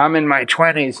 When I'm in my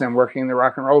 20s and I'm working in the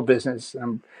rock and roll business,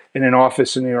 I'm in an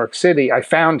office in New York City, I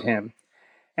found him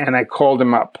and I called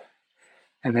him up.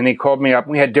 And then he called me up.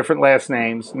 We had different last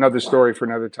names, another story for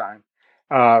another time.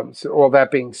 So all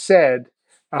that being said,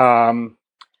 my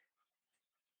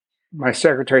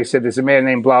secretary said, there's a man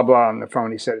named blah, blah on the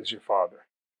phone. He said, it's your father.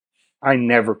 I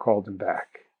never called him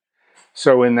back.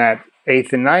 So in that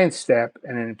 8th and 9th step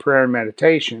and in prayer and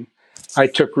meditation, I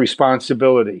took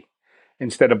responsibility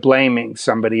instead of blaming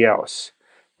somebody else.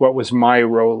 What was my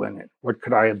role in it? What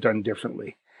could I have done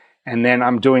differently? And then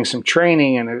I'm doing some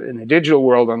training in a digital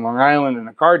world on Long Island in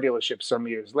a car dealership some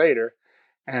years later,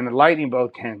 and a lightning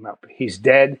bolt came up. He's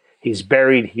dead. He's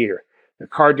buried here. The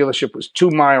car dealership was 2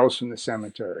 miles from the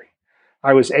cemetery.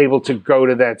 I was able to go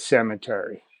to that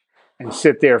cemetery and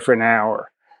sit there for an hour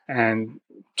and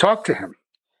talk to him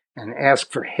and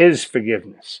ask for his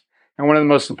forgiveness. And one of the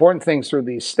most important things through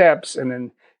these steps, and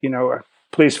then,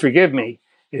 please forgive me,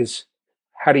 is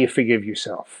how do you forgive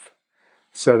yourself?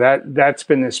 So that's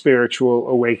been the spiritual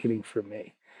awakening for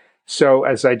me. So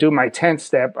as I do my 10th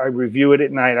step, I review it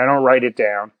at night. I don't write it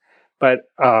down. But,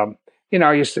 I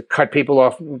used to cut people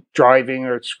off driving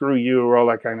or screw you or all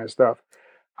that kind of stuff.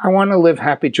 I want to live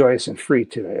happy, joyous, and free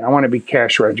today. I want to be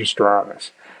cash register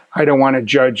honest. I don't want to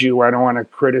judge you. I don't want to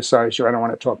criticize you. I don't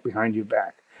want to talk behind your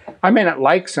back. I may not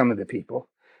like some of the people,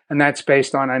 and that's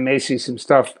based on I may see some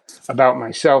stuff about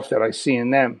myself that I see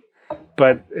in them.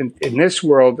 But in this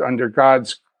world, under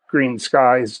God's green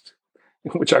skies,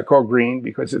 which I call green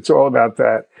because it's all about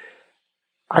that,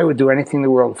 I would do anything in the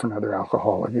world for another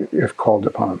alcoholic if called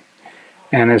upon.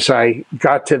 And as I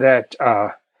got to that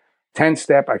 10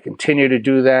 step, I continue to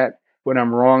do that. When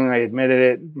I'm wrong, I admitted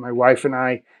it. My wife and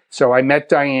I. So I met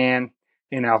Diane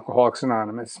in Alcoholics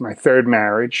Anonymous, my third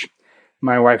marriage.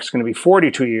 My wife's going to be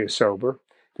 42 years sober,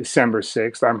 December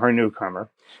 6th. I'm her newcomer.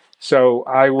 So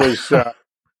I was,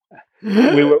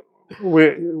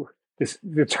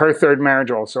 it's her third marriage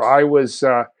also. I was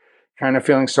kind of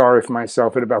feeling sorry for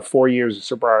myself at about 4 years of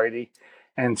sobriety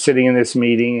and sitting in this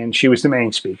meeting, and she was the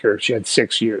main speaker. She had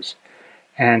 6 years.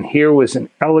 And here was an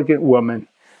elegant woman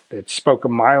that spoke a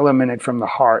mile a minute from the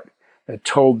heart, that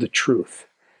told the truth.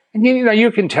 And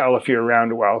you can tell if you're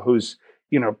around a while who's,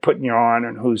 putting you on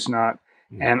and who's not.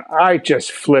 And I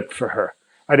just flipped for her.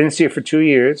 I didn't see her for 2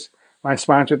 years. My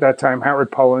sponsor at that time,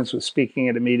 Howard Pollins, was speaking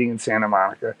at a meeting in Santa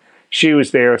Monica. She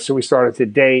was there, so we started to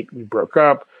date. We broke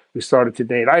up. We started to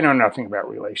date. I know nothing about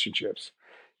relationships.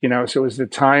 So it was the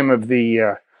time of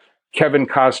the Kevin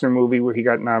Costner movie where he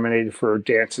got nominated for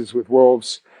Dances with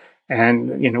Wolves.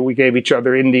 And, we gave each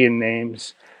other Indian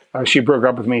names. She broke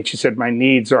up with me and she said, my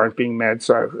needs aren't being met.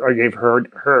 So I gave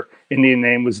her Indian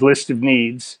name was List of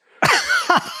Needs.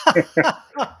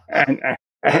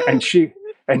 and she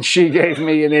gave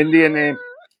me an Indian name,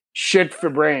 Shit for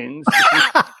Brains.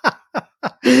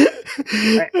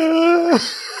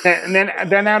 and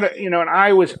then out of, and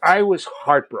I was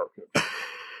heartbroken.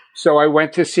 So I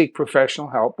went to seek professional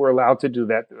help. We're allowed to do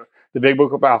that. The Big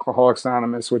Book of Alcoholics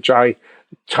Anonymous, which I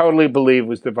totally believe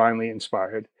was divinely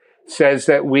inspired, says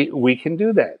that we can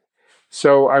do that.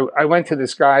 So I went to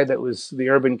this guy that was the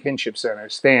Urban Kinship Center,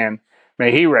 Stan,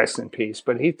 may he rest in peace.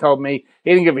 But he told me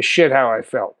he didn't give a shit how I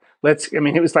felt.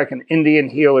 He was like an Indian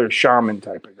healer, shaman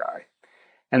type of guy.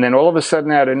 And then all of a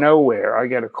sudden, out of nowhere, I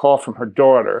get a call from her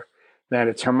daughter that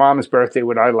it's her mom's birthday.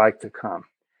 Would I like to come?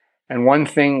 And one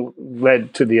thing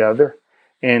led to the other.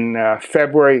 In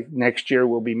February next year,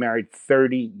 we'll be married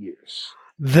 30 years.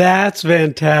 That's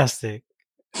fantastic.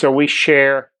 So we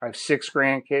share. I have 6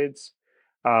 grandkids.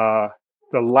 The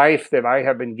life that I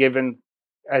have been given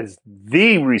as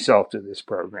the result of this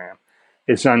program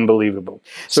is unbelievable.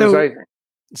 So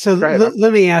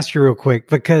let me ask you real quick,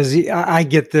 because I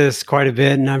get this quite a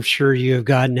bit, and I'm sure you have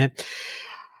gotten it.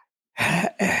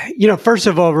 First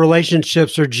of all,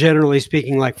 relationships are generally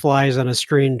speaking like flies on a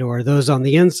screen door. Those on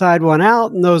the inside want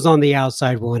out, and those on the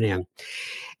outside want in.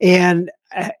 And,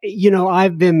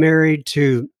 I've been married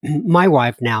to my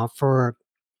wife now for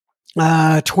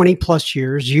 20 plus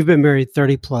years. You've been married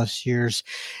 30 plus years.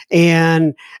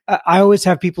 And I always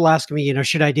have people asking me,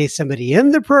 should I date somebody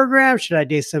in the program? Should I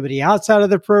date somebody outside of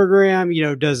the program?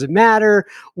 Does it matter?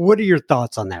 What are your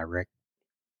thoughts on that, Rick?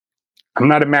 I'm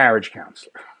not a marriage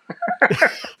counselor.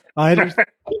 I understand.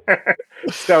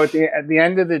 So at the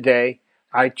end of the day,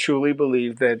 I truly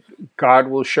believe that God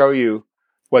will show you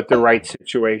what the right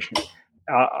situation is.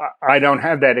 I don't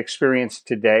have that experience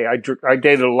today. I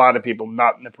dated a lot of people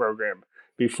not in the program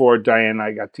before Diane and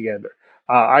I got together.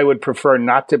 I would prefer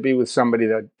not to be with somebody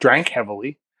that drank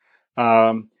heavily.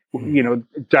 Diane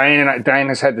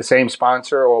has had the same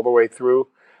sponsor all the way through.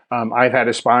 I've had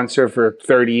a sponsor for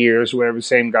 30 years, whatever,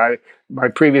 same guy. My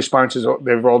previous sponsors,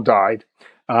 they've all died.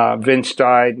 Vince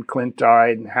died, and Clint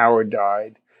died, and Howard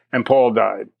died, and Paul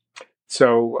died.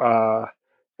 So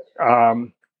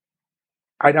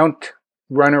I don't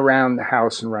run around the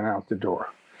house and run out the door.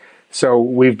 So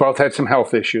we've both had some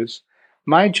health issues.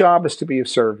 My job is to be of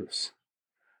service,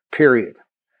 period.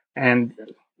 And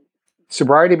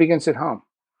sobriety begins at home.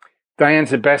 Diane's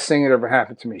the best thing that ever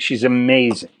happened to me. She's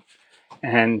amazing.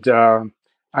 And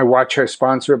I watch her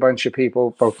sponsor a bunch of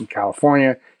people, both in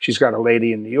California. She's got a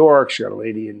lady in New York. She's got a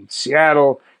lady in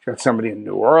Seattle. She's got somebody in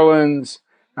New Orleans.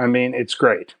 I mean, it's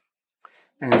great.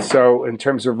 And so in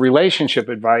terms of relationship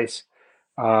advice,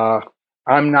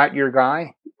 I'm not your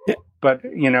guy. But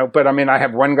I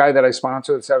have one guy that I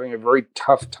sponsor that's having a very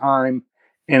tough time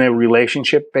in a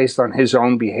relationship based on his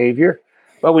own behavior.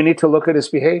 But we need to look at his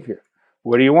behavior.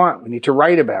 What do you want? We need to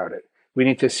write about it. We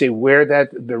need to see where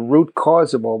the root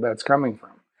cause of all that's coming from.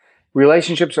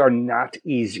 Relationships are not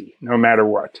easy, no matter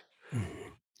what.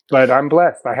 But I'm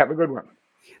blessed. I have a good one.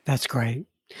 That's great.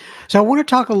 So I want to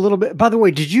talk a little bit. By the way,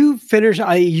 did you finish?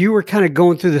 You were kind of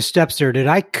going through the steps there. Did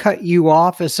I cut you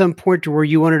off at some point to where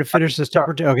you wanted to finish the step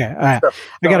or two? Okay. I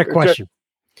got a question.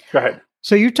 Go ahead.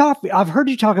 So I've heard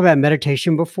you talk about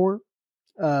meditation before.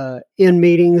 in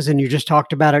meetings, and you just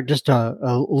talked about it just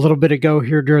a little bit ago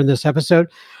here during this episode.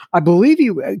 I believe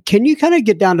can you kind of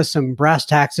get down to some brass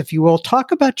tacks, if you will,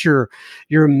 talk about your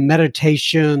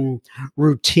meditation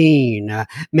routine,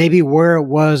 maybe where it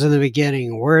was in the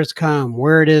beginning, where it's come,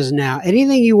 where it is now,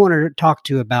 anything you want to talk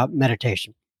to about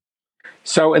meditation.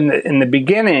 So in the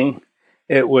beginning,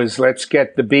 it was let's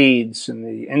get the beads and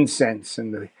the incense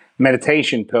and the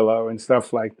meditation pillow and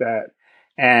stuff like that.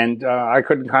 And I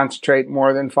couldn't concentrate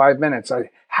more than 5 minutes.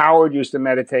 Howard used to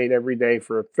meditate every day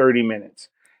for 30 minutes.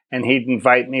 And he'd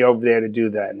invite me over there to do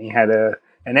that. And he had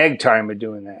an egg timer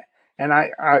doing that. And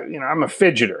I'm a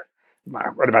fidgeter.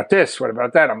 What about this? What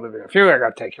about that? I'm living in a few. I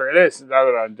got to take care of this. Da,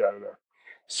 da, da, da, da.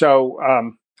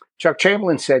 So Chuck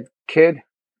Chamberlain said, kid,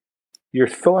 your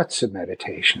thoughts are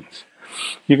meditations.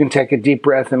 You can take a deep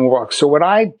breath and walk. So what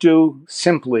I do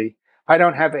simply, I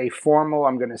don't have a formal,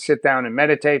 I'm going to sit down and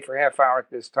meditate for a half hour at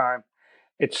this time.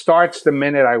 It starts the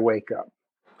minute I wake up.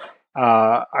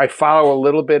 I follow a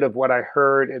little bit of what I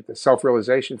heard at the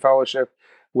Self-Realization Fellowship,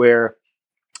 where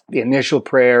the initial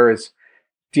prayer is,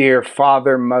 Dear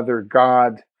Father, Mother,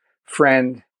 God,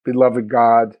 friend, beloved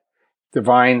God,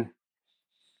 divine.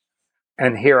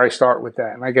 And here I start with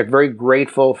that. And I get very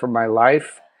grateful for my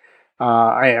life.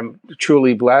 I am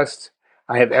truly blessed.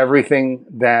 I have everything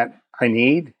that I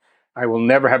need. I will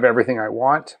never have everything I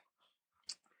want,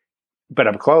 but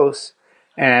I'm close.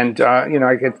 And,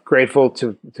 I get grateful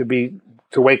to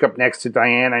wake up next to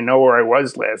Diane. I know where I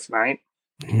was last night,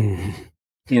 and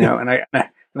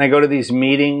I go to these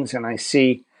meetings and I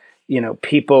see,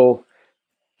 people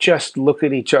just look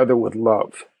at each other with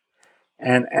love.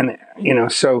 And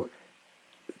so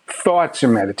thoughts are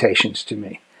meditations to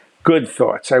me. Good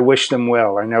thoughts. I wish them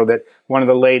well. I know that one of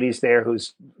the ladies there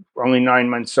who's only 9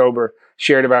 months sober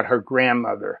shared about her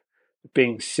grandmother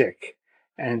being sick.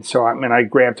 And so, I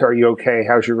grabbed her, are you okay?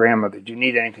 How's your grandmother? Do you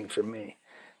need anything from me?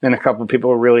 Then a couple of people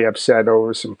were really upset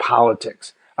over some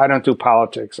politics. I don't do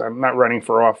politics. I'm not running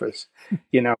for office,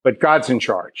 but God's in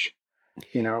charge,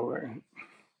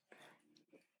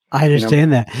 I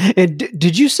understand that. And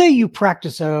did you say you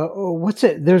practice what's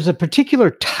it? There's a particular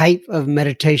type of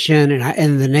meditation,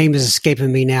 and the name is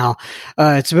escaping me now.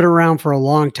 It's been around for a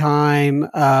long time.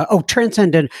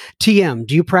 Transcendent TM.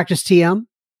 Do you practice TM?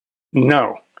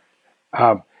 No.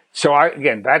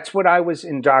 That's what I was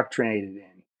indoctrinated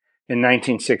in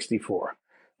 1964.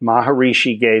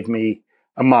 Maharishi gave me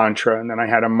a mantra, and then I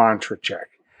had a mantra check.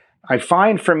 I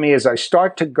find for me, as I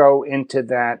start to go into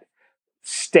that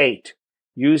state,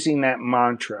 using that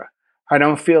mantra, I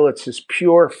don't feel it's as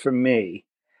pure for me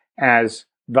as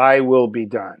thy will be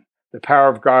done. The power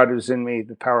of God is in me.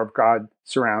 The power of God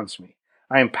surrounds me.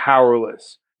 I am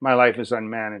powerless. My life is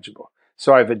unmanageable.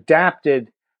 So I've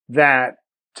adapted that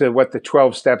to what the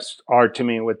 12 steps are to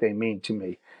me and what they mean to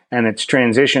me. And it's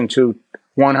transitioned to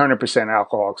 100%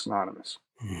 Alcoholics Anonymous.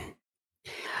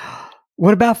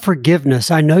 What about forgiveness?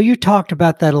 I know you talked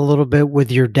about that a little bit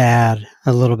with your dad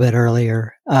a little bit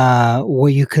earlier,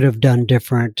 what you could have done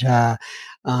different, kind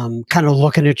of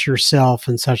looking at yourself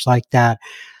and such like that.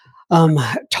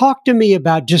 Talk to me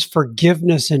about just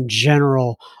forgiveness in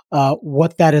general,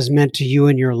 what that has meant to you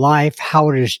in your life, how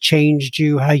it has changed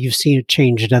you, how you've seen it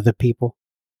change other people.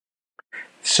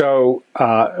 So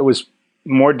it was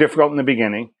more difficult in the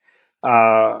beginning.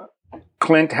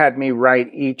 Clint had me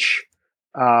write each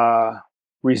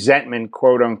resentment,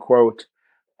 quote unquote,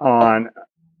 on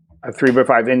a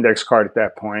 3x5 index card at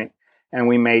that point, and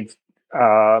we made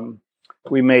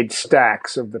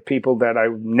stacks of the people that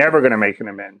I'm never going to make an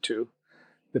amend to,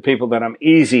 the people that I'm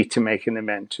easy to make an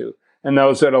amend to, and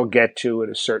those that I'll get to at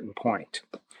a certain point.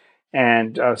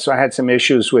 And so I had some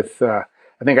issues with.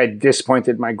 I think I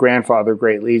disappointed my grandfather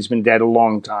greatly. He's been dead a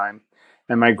long time,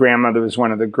 and my grandmother was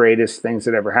one of the greatest things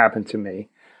that ever happened to me.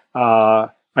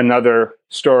 Another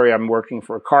story, I'm working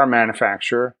for a car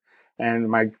manufacturer, and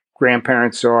my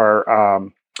grandparents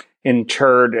are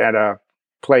interred at a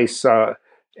place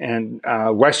in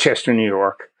Westchester, New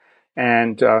York.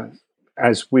 And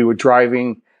as we were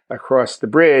driving across the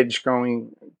bridge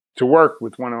going to work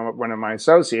with one of my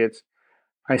associates,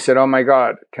 I said, oh my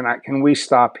God, can we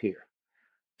stop here?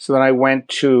 So then I went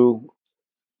to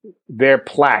their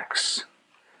plaques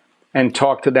and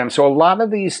talked to them. So a lot of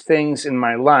these things in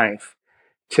my life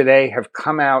today have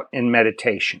come out in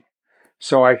meditation.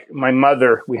 So my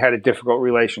mother, we had a difficult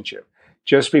relationship.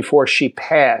 Just before she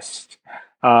passed,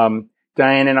 Diane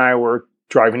and I were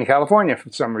driving to California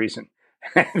for some reason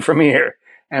from here.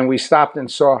 And we stopped and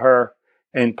saw her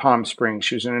in Palm Springs.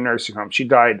 She was in a nursing home. She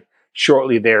died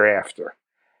shortly thereafter.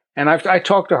 And I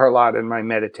talked to her a lot in my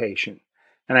meditation.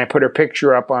 And I put her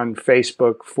picture up on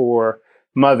Facebook for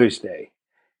Mother's Day.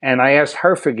 And I asked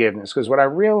her forgiveness because what I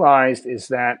realized is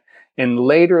that in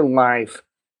later life,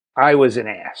 I was an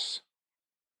ass.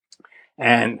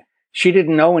 And she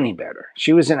didn't know any better.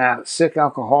 She was a sick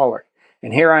alcoholic.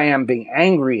 And here I am being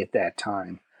angry at that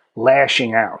time,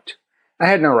 lashing out. I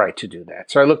had no right to do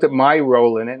that. So I looked at my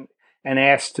role in it and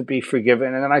asked to be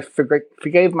forgiven. And then I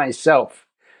forgave myself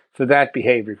for that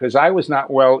behavior because I was not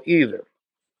well either.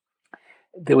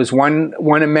 There was one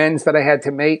amends that I had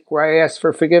to make where I asked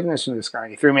for forgiveness from this guy.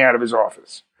 He threw me out of his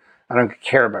office. I don't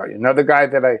care about you. Another guy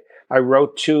that I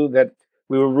wrote to, that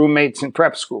we were roommates in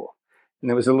prep school. And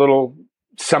there was a little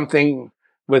something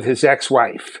with his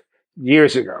ex-wife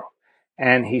years ago.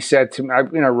 And he said to me, I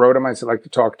wrote him, I said, I'd like to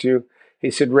talk to you.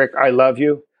 He said, Rick, I love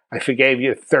you. I forgave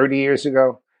you 30 years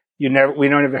ago. We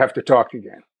don't ever have to talk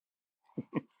again.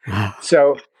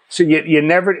 So you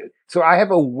never, so I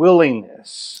have a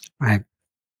willingness Right.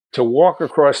 to walk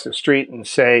across the street and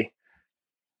say,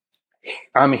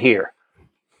 I'm here.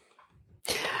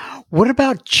 What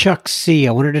about Chuck C?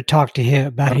 I wanted to talk to him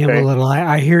about him a little.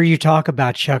 I hear you talk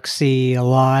about Chuck C a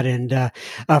lot, and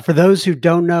for those who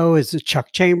don't know, is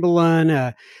Chuck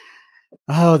Chamberlain.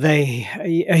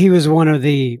 He was one of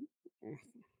the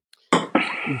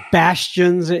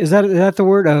bastions. Is that the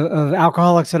word of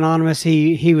Alcoholics Anonymous?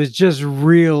 He was just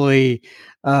really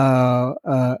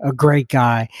a great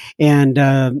guy.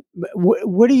 And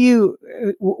what do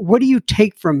you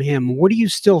take from him? What do you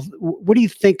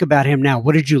think about him now?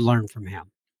 What did you learn from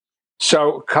him?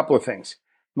 So a couple of things.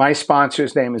 My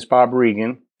sponsor's name is Bob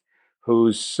Regan,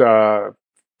 who's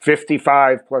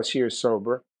 55 plus years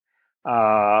sober.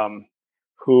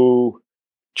 Who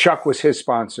Chuck was his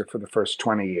sponsor for the first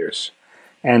 20 years.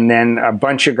 And then a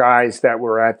bunch of guys that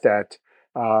were at that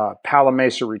Palo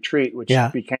Mesa retreat, which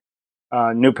became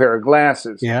a New Pair of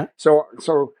Glasses. Yeah. So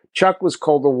Chuck was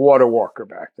called the Water Walker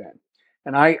back then.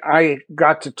 And I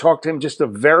got to talk to him just a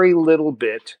very little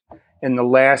bit in the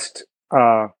last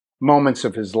moments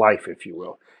of his life, if you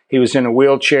will. He was in a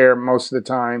wheelchair most of the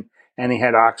time, and he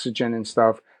had oxygen and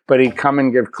stuff. But he'd come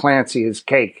and give Clancy his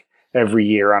cake every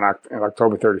year on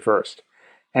October 31st.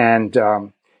 And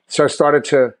so I started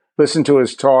to listen to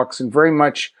his talks and very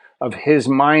much of his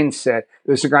mindset.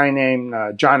 There's a guy named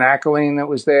John Ackerling that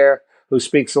was there who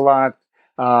speaks a lot,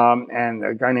 and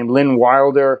a guy named Lynn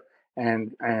Wilder,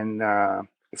 and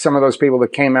some of those people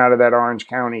that came out of that Orange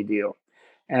County deal.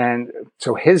 And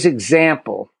so his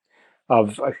example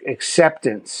of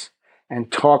acceptance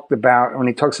and talked about, when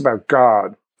he talks about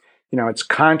God, it's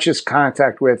conscious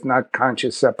contact with, not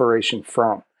conscious separation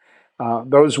from.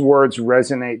 Those words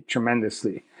resonate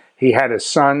tremendously. He had a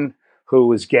son who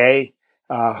was gay,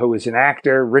 who was an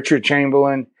actor, Richard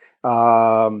Chamberlain,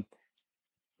 and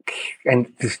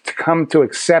to come to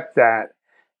accept that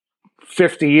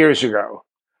 50 years ago,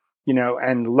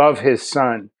 and love his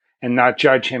son and not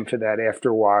judge him for that after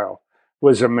a while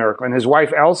was a miracle. And his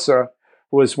wife, Elsa,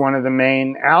 was one of the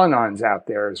main Al-Anons out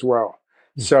there as well.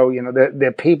 So, there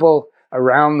are people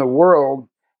around the world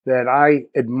that I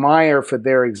admire for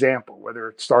their example, whether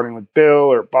it's starting with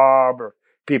Bill or Bob or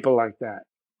people like that.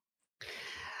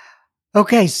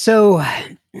 Okay, so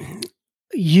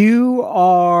you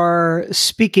are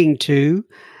speaking to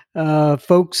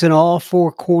folks in all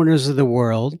four corners of the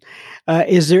world.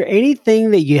 Is there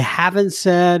anything that you haven't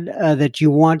said that you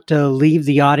want to leave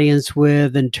the audience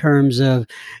with in terms of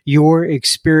your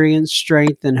experience,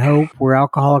 strength, and hope where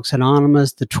Alcoholics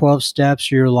Anonymous, the 12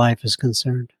 steps, your life is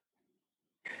concerned?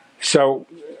 So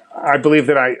I believe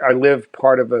that I live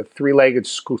part of a three-legged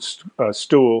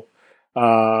stool,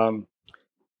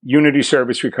 unity,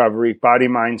 service, recovery, body,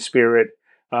 mind, spirit,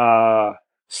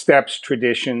 steps,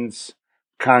 traditions,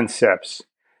 concepts.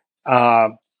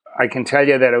 I can tell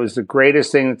you that it was the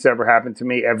greatest thing that's ever happened to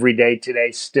me every day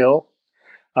today still.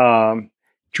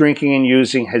 Drinking and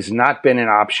using has not been an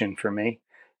option for me.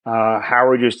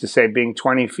 Howard used to say being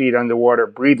 20 feet underwater,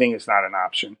 breathing is not an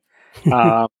option.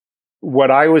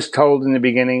 What I was told in the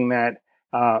beginning that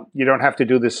you don't have to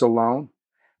do this alone.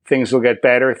 Things will get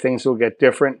better. Things will get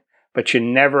different, but you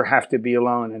never have to be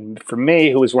alone. And for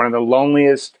me, who was one of the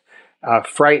loneliest,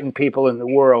 frightened people in the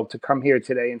world, to come here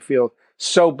today and feel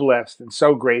so blessed and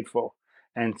so grateful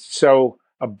and so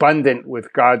abundant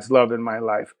with God's love in my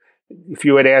life. If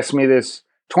you had asked me this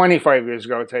 25 years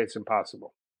ago, I'd say it's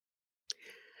impossible.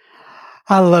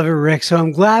 I love it, Rick. So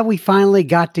I'm glad we finally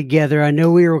got together. I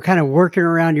know we were kind of working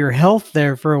around your health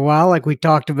there for a while, like we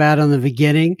talked about in the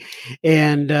beginning.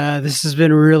 And this has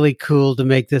been really cool to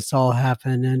make this all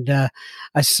happen. And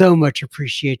I so much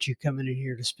appreciate you coming in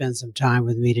here to spend some time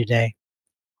with me today.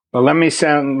 Well, let me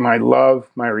send my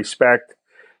love, my respect.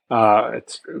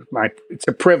 It's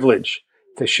a privilege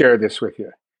to share this with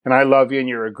you. And I love you, and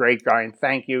you're a great guy. And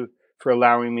thank you for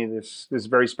allowing me this. This is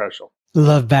very special.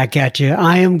 Love back at you.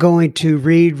 I am going to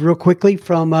read real quickly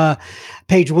from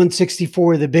page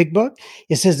 164 of the Big Book.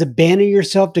 It says, abandon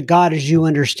yourself to God as you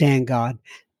understand God.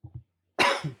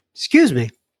 Excuse me.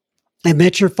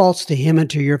 Admit your faults to him and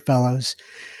to your fellows.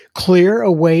 Clear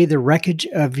away the wreckage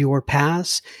of your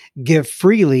past. Give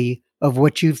freely of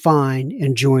what you find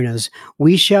and join us.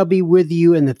 We shall be with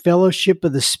you in the fellowship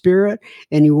of the Spirit,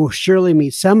 and you will surely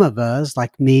meet some of us,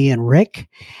 like me and Rick,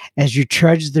 as you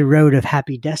trudge the road of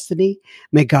happy destiny.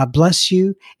 May God bless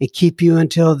you and keep you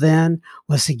until then.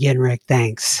 Once again, Rick,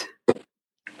 thanks.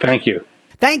 Thank you.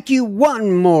 Thank you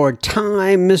one more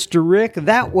time, Mr. Rick.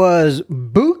 That was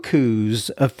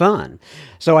bukus of fun.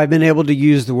 So I've been able to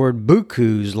use the word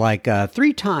bukus like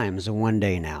 3 times in one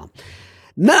day now.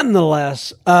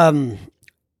 Nonetheless,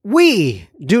 we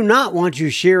do not want you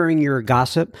sharing your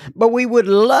gossip, but we would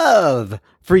love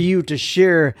for you to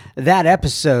share that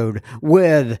episode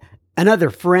with another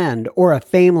friend or a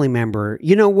family member.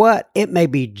 You know what? It may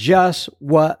be just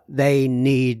what they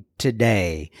need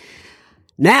today.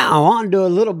 Now, on to a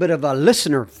little bit of a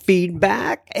listener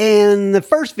feedback. And the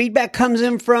first feedback comes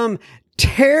in from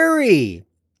Terry.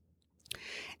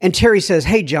 And Terry says,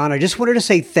 hey, John, I just wanted to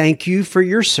say thank you for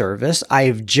your service. I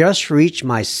have just reached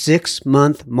my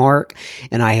 6-month mark,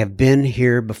 and I have been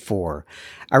here before.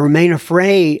 I remain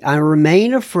afraid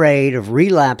of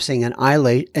relapsing,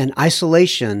 and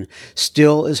isolation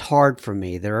still is hard for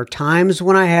me. There are times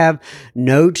when I have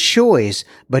no choice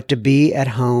but to be at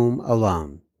home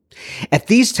alone. At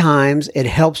these times, it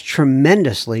helps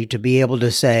tremendously to be able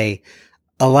to say,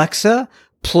 Alexa,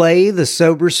 play the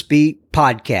Sober Speak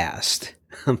podcast.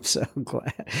 I'm so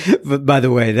glad. But by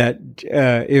the way, that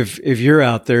if you're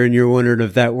out there and you're wondering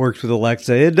if that works with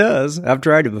Alexa, it does. I've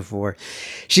tried it before.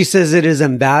 She says it is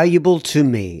invaluable to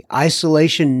me.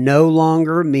 Isolation no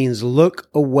longer means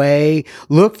look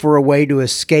for a way to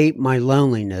escape my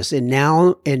loneliness. It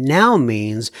now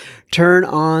means turn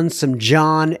on some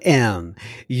John M.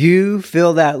 You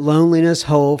fill that loneliness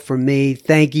hole for me.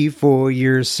 Thank you for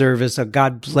your service. Oh,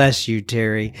 God bless you,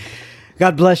 Terry.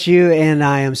 God bless you, and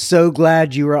I am so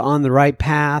glad you are on the right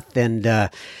path. And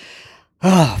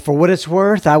for what it's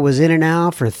worth, I was in and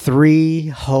out for 3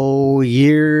 whole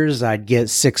years. I'd get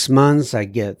 6 months,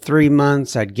 I'd get 3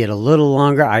 months, I'd get a little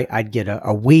longer, I'd get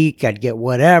a week, I'd get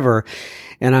whatever.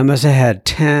 And I must have had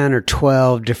 10 or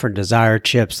 12 different Desire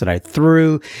chips that I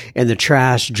threw in the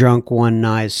trash drunk one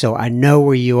night. So I know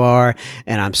where you are,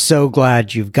 and I'm so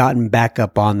glad you've gotten back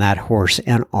up on that horse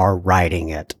and are riding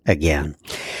it again.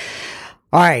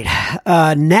 All right,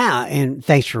 now, and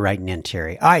thanks for writing in,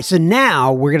 Terry. All right, so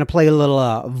now we're going to play a little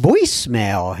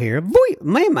voicemail here.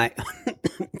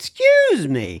 Excuse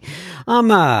me.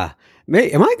 Am I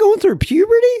going through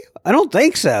puberty? I don't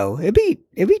think so. It'd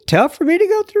be tough for me to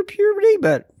go through puberty,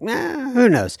 but who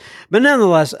knows? But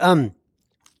nonetheless,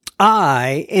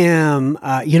 I am,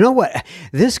 you know what?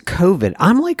 This COVID,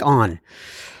 I'm like on...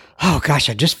 Oh gosh,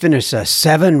 I just finished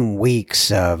 7 weeks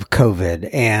of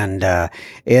COVID, and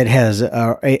it has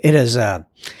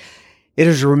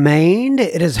remained.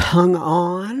 It has hung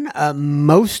on.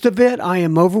 Most of it I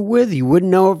am over with. You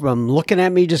wouldn't know if I'm looking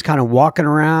at me, just kind of walking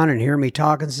around and hearing me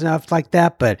talking stuff like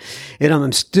that. But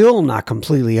I'm still not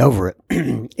completely over it.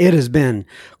 It has been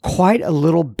quite a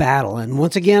little battle, and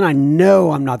once again, I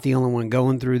know I'm not the only one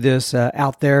going through this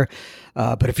out there.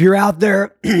 But if you're out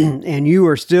there and you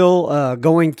are still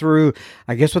going through,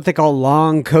 I guess what they call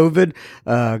long COVID,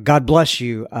 God bless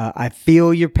you. I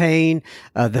feel your pain.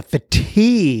 The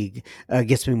fatigue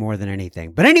gets me more than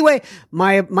anything. But anyway,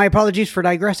 my apologies for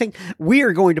digressing. We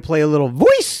are going to play a little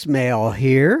voicemail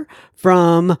here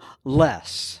from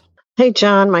Les. Hey,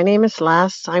 John, my name is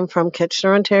Les. I'm from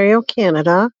Kitchener, Ontario,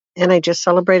 Canada, and I just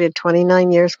celebrated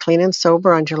 29 years clean and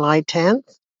sober on July 10th.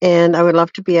 And I would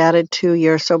love to be added to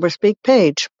your Sober Speak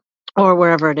page or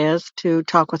wherever it is to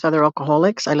talk with other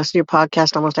alcoholics. I listen to your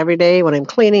podcast almost every day when I'm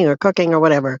cleaning or cooking or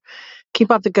whatever. Keep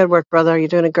up the good work, brother. You're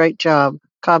doing a great job.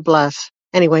 God bless.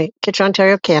 Anyway, Kitchener,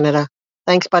 Ontario, Canada.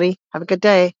 Thanks, buddy. Have a good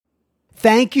day.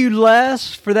 Thank you,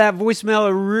 Les, for that voicemail. I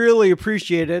really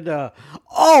appreciate it.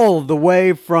 All the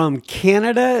way from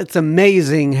Canada. It's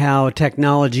amazing how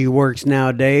technology works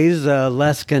nowadays.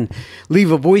 Les can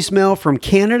leave a voicemail from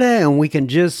Canada, and we can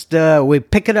just we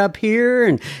pick it up here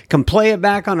and can play it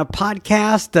back on a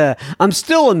podcast. I'm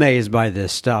still amazed by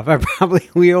this stuff. I probably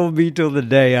will be till the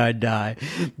day I die.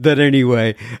 But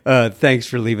anyway, thanks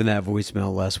for leaving that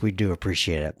voicemail, Les. We do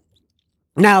appreciate it.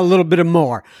 Now, a little bit of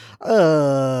more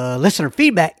listener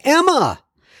feedback. Emma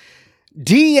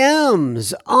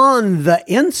DMs on the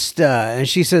Insta. And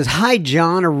she says, "Hi,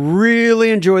 John. I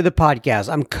really enjoy the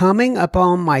podcast. I'm coming up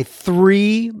on my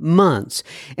 3 months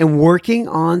and working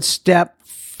on step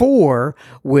 4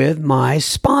 with my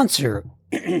sponsor."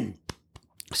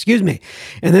 Excuse me.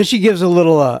 And then she gives a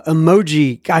little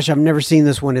emoji. Gosh, I've never seen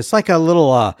this one. It's like a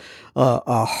little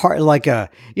heart, like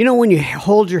when you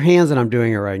hold your hands, and I'm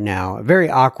doing it right now, very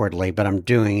awkwardly, but I'm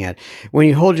doing it. When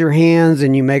you hold your hands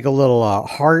and you make a little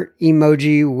heart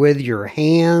emoji with your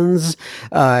hands,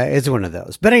 it's one of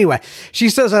those. But anyway, she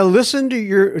says, "I listen to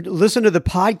the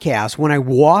podcast when I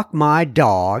walk my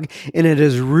dog, and it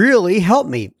has really helped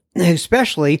me,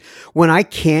 especially when I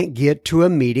can't get to a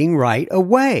meeting right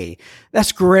away."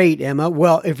 That's great, Emma.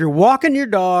 Well, if you're walking your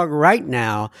dog right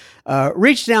now,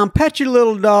 reach down, pet your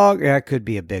little dog. Yeah, it could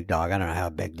be a big dog. I don't know how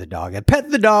big the dog is. Pet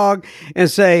the dog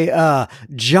and say,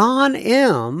 "John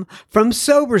M. from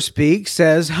Sober Speak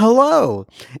says hello."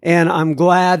 And I'm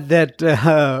glad that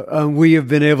we have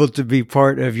been able to be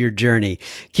part of your journey.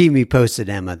 Keep me posted,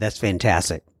 Emma. That's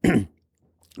fantastic.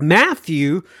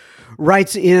 Matthew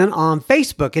writes in on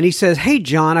Facebook, and he says, "Hey,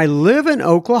 John, I live in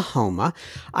Oklahoma.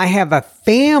 I have a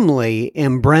family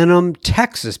in Brenham,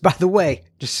 Texas." By the way,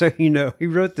 just so you know, he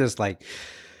wrote this like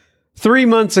 3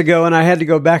 months ago, and I had to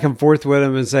go back and forth with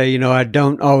him and say, I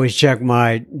don't always check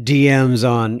my DMs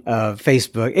on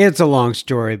Facebook. It's a long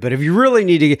story, but if you really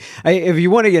need to, if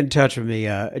you want to get in touch with me,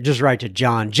 just write to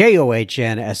John,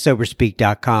 JOHN, at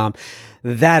soberspeak.com.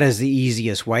 That is the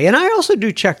easiest way. And I also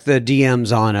do check the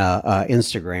DMs on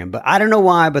Instagram, but I don't know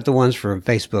why, but the ones from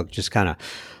Facebook just kind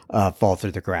of fall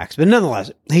through the cracks. But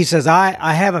nonetheless, he says,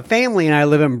 I have a family and I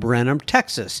live in Brenham,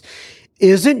 Texas.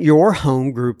 Isn't your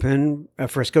home group in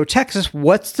Frisco, Texas?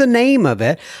 What's the name of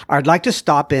it? I'd like to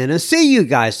stop in and see you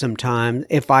guys sometime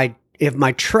if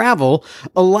my travel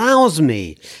allows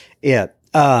me it.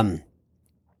 And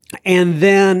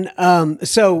then,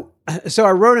 so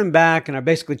I wrote him back, and I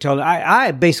basically told him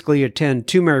I basically attend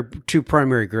two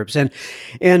primary groups, and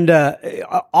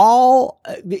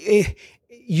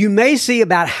you may see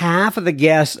about half of the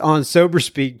guests on Sober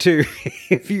Speak too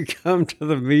if you come to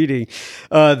the meeting.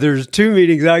 There's 2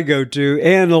 meetings I go to,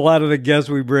 and a lot of the guests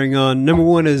we bring on. Number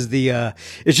one is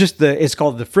it's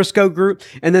called the Frisco group,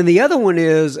 and then the other one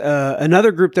is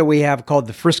another group that we have called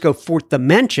the Frisco Fourth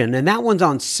Dimension, and that one's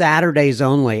on Saturdays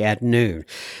only at noon.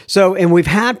 So, and we've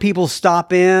had people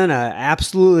stop in. I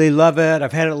absolutely love it.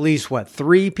 I've had at least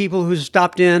 3 people who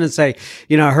stopped in and say,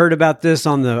 I heard about this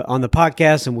on the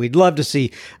podcast, and we'd love to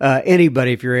see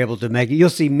anybody if you're able to make it. You'll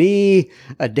see me,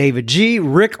 David G,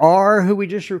 Rick R, who we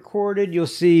just recorded. You'll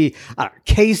see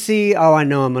Casey. Oh, I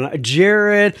know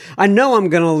Jared. I know I'm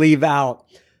going to leave out.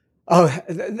 Oh,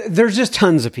 there's just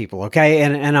tons of people. Okay.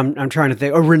 And I'm trying to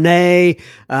think. Oh, Renee.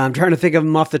 I'm trying to think of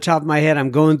them off the top of my head.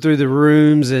 I'm going through the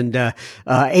rooms, and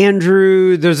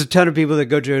Andrew, there's a ton of people that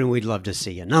go to it, and we'd love to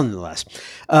see you nonetheless.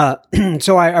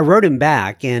 So I wrote him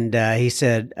back, and he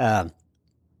said,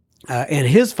 and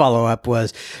his follow-up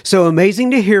was, "So amazing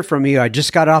to hear from you. I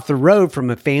just got off the road from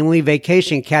a family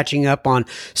vacation, catching up on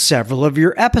several of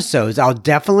your episodes. I'll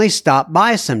definitely stop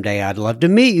by someday. I'd love to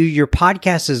meet you. Your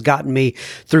podcast has gotten me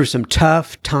through some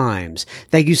tough times.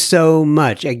 Thank you so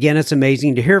much. Again, it's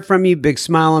amazing to hear from you." Big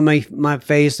smile on my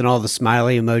face and all the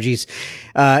smiley emojis.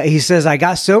 He says, "I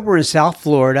got sober in South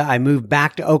Florida. I moved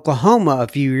back to Oklahoma a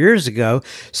few years ago.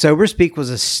 Sober Speak was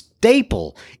a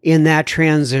staple in that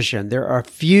transition. There are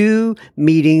few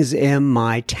meetings in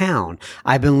my town.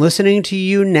 I've been listening to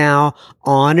you now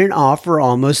on and off for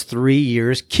almost 3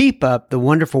 years. Keep up the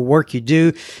wonderful work you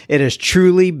do. It has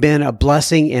truly been a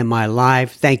blessing in my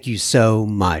life. Thank you so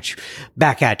much."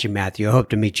 Back at you, Matthew. I hope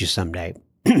to meet you someday.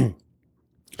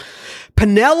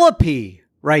 Penelope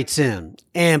writes in,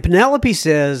 and Penelope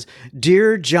says,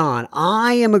 "Dear John,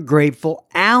 I am a grateful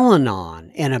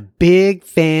Al-Anon and a big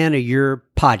fan of your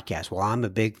podcast." Well, I'm a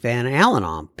big fan of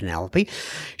Al-Anon, Penelope.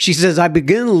 She says, "I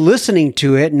began listening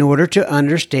to it in order to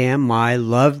understand my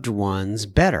loved ones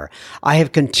better. I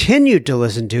have continued to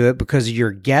listen to it because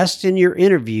your guests and your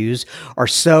interviews are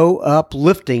so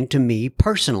uplifting to me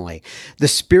personally. The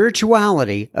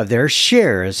spirituality of their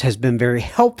shares has been very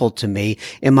helpful to me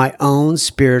in my own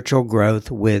spiritual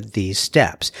growth with these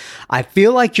steps. I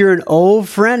feel like you're an old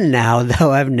friend now,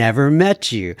 though I've never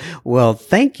met you." Well,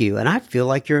 thank you. And I feel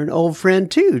like you're an old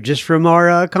friend too, just from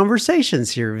our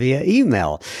conversations here via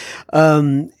email.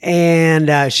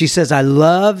 And she says, "I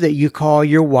love that you call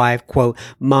your wife, quote,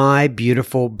 my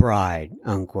beautiful bride,"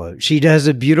 unquote. She does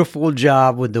a beautiful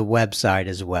job with the website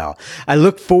as well. "I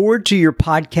look forward to your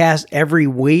podcast every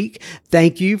week.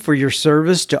 Thank you for your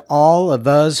service to all of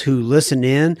us who listen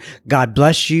in. God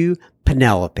bless you,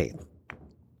 Penelope."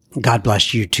 God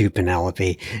bless you too,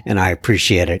 Penelope, and I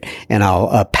appreciate it. And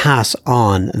I'll pass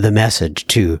on the message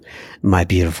to my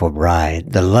beautiful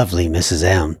bride, the lovely Mrs.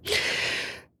 M.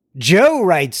 Joe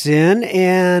writes in,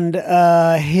 and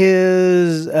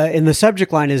his in the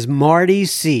subject line is Marty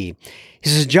C. He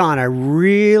says, John, I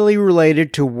really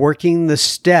related to working the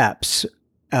steps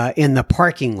in the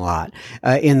parking lot,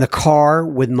 in the car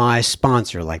with my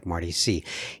sponsor, like Marty C.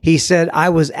 He said, I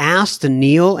was asked to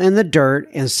kneel in the dirt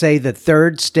and say the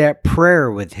third step prayer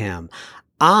with him.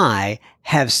 I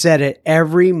have said it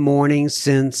every morning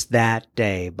since that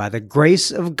day. By the grace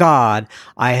of God,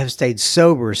 I have stayed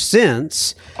sober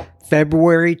since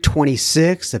February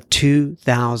 26th of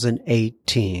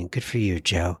 2018. Good for you,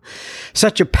 Joe.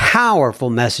 Such a powerful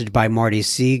message by Marty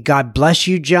C. God bless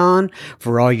you, John,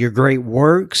 for all your great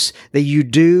works that you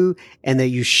do and that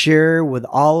you share with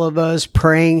all of us.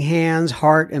 Praying hands,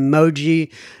 heart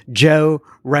emoji. Joe,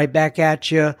 right back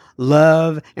at you.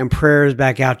 Love and prayers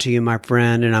back out to you, my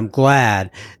friend. And I'm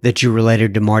glad that you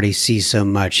related to Marty C. so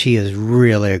much. He is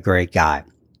really a great guy.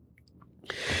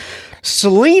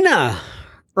 Selena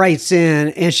writes in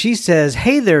and she says,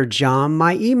 hey there, John,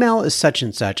 my email is such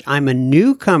and such. I'm a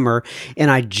newcomer and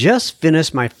I just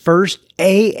finished my first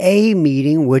AA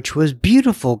meeting, which was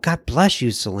beautiful. God bless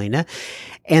you, Selena.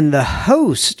 And the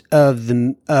host of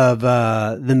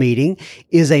the meeting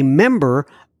is a member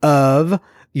of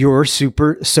your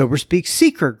Sober Speak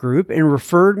secret group and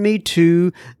referred me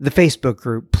to the Facebook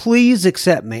group. Please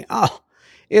accept me. Oh,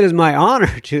 it is my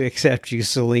honor to accept you,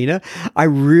 Selena. I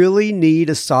really need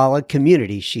a solid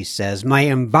community, she says. My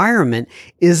environment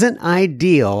isn't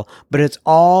ideal, but it's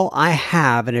all I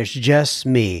have, and it's just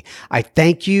me. I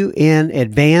thank you in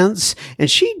advance. And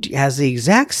she has the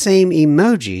exact same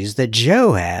emojis that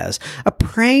Joe has, a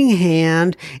praying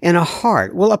hand and a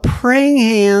heart. Well, a praying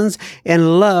hands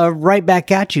and love right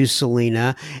back at you,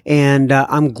 Selena. And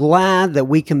I'm glad that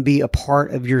we can be a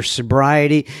part of your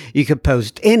sobriety. You can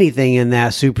post anything in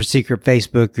that super secret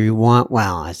Facebook you want.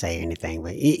 Well, I say anything,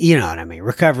 but you know what I mean.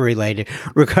 Recovery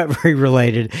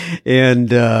related.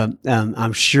 And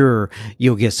I'm sure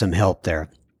you'll get some help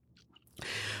there.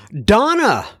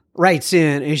 Donna writes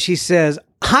in and she says,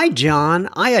 hi, John.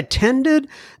 I attended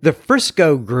the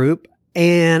Frisco group,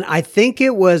 and I think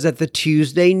it was at the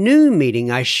Tuesday noon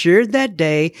meeting. I shared that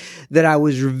day that I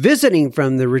was visiting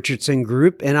from the Richardson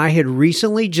group and I had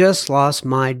recently just lost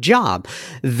my job.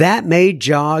 That may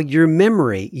jog your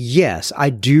memory. Yes, I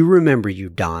do remember you,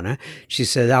 Donna. She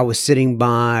says, I was sitting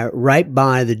right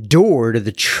by the door to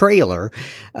the trailer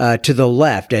to the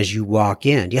left as you walk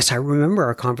in. Yes, I remember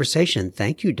our conversation.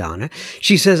 Thank you, Donna.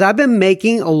 She says, I've been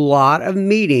making a lot of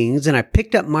meetings and I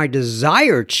picked up my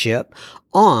Desire chip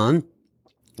on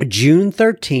June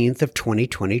 13th of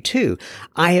 2022.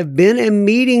 I have been in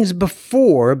meetings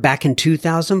before back in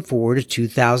 2004 to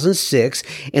 2006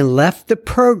 and left the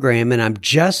program, and I'm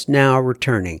just now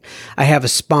returning. I have a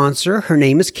sponsor. Her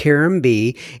name is Karen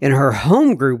B., and her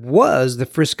home group was the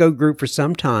Frisco group for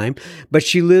some time, but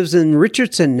she lives in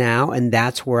Richardson now, and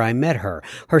that's where I met her.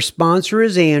 Her sponsor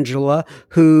is Angela,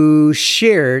 who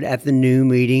shared at the new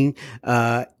meeting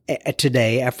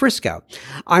today at Frisco.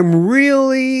 I'm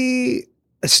really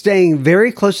staying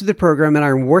very close to the program, and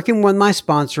I'm working with my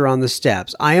sponsor on the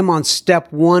steps. I am on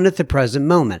step 1 at the present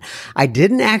moment. I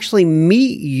didn't actually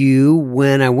meet you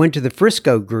when I went to the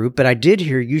Frisco group, but I did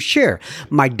hear you share.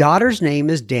 My daughter's name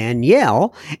is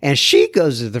Danielle, and she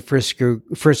goes to the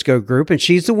Frisco group, and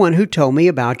she's the one who told me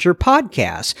about your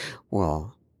podcast.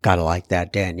 Well, gotta like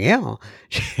that, Danielle.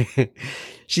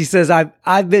 She says,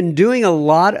 I've been doing a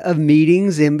lot of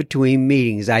meetings in between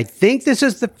meetings. I think this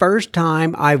is the first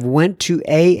time I've went to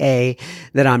AA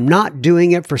that I'm not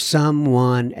doing it for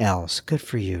someone else. Good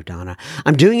for you, Donna.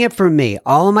 I'm doing it for me.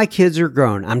 All of my kids are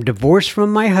grown. I'm divorced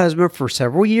from my husband for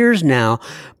several years now,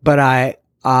 but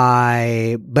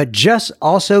just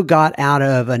also got out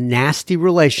of a nasty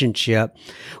relationship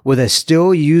with a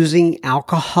still using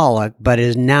alcoholic, but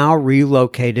is now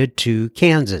relocated to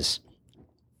Kansas.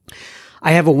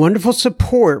 I have a wonderful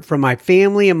support from my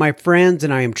family and my friends,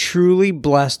 and I am truly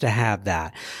blessed to have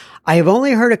that. I have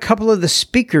only heard a couple of the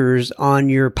speakers on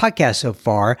your podcast so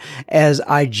far, as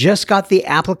I just got the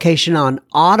application on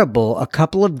Audible a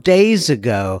couple of days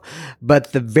ago,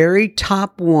 but the very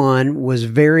top one was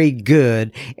very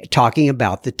good, talking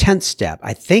about the 10th step.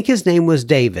 I think his name was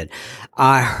David.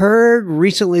 I heard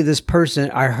recently if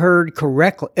I heard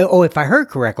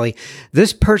correctly,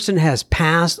 this person has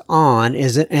passed on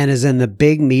and is in the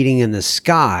big meeting in the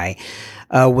sky.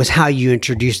 Was how you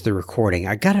introduced the recording.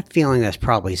 I got a feeling that's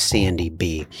probably Sandy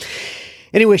B.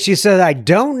 Anyway, she says, I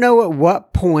don't know at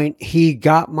what point he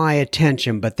got my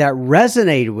attention, but that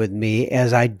resonated with me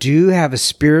as I do have a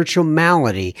spiritual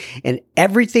malady, and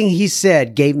everything he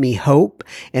said gave me hope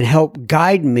and helped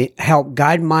guide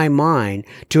my mind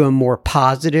to a more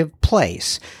positive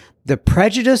place. The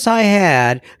prejudice I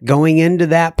had going into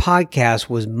that podcast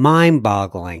was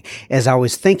mind-boggling as I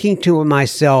was thinking to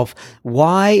myself,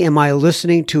 why am I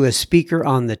listening to a speaker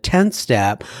on the 10th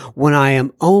step when I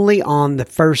am only on the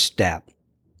first step?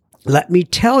 Let me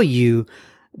tell you,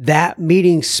 that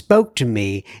meeting spoke to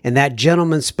me, and that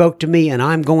gentleman spoke to me, and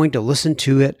I'm going to listen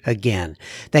to it again.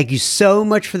 Thank you so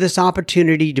much for this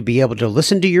opportunity to be able to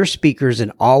listen to your speakers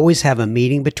and always have a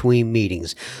meeting between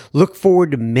meetings. Look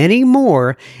forward to many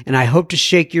more, and I hope to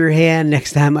shake your hand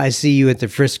next time I see you at the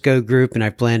Frisco group, and I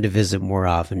plan to visit more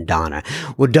often, Donna.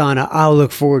 Well, Donna, I'll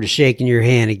look forward to shaking your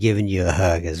hand and giving you a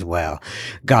hug as well.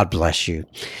 God bless you.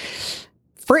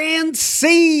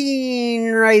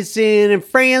 Francine writes in, and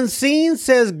Francine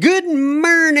says, good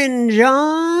morning,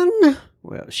 John.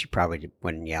 Well, she probably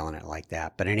wasn't yelling it like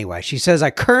that. But anyway, she says, I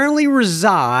currently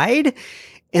reside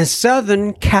in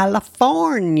Southern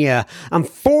California. I'm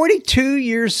 42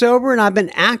 years sober, and I've been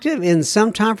active in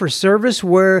some form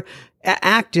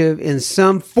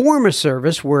of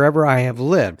service wherever I have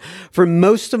lived for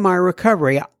most of my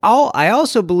recovery. I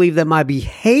also believe that my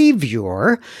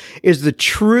behavior is the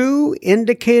true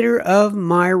indicator of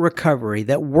my recovery,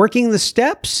 that working the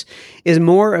steps is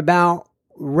more about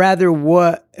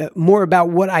what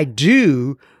I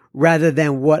do rather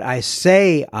than what I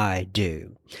say I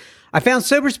do. I found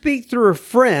SoberSpeak through a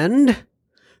friend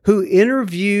who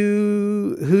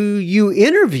you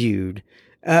interviewed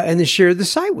and then shared the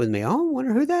site with me. Oh, I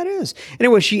wonder who that is.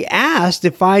 Anyway, she asked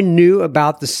if I knew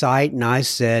about the site, and I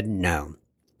said no.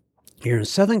 You're in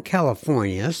Southern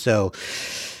California, so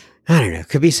I don't know.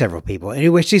 Could be several people.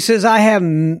 Anyway, she says, I have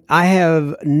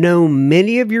known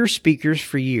many of your speakers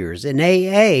for years. In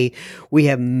AA, we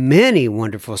have many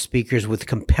wonderful speakers with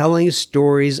compelling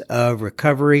stories of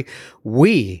recovery.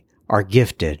 We are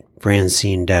gifted.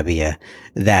 Francine W.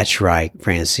 That's right,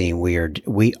 Francine. We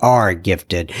are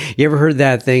gifted. You ever heard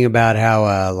that thing about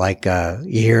how,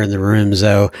 you hear in the rooms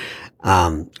though,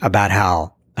 about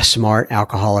how smart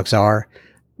alcoholics are,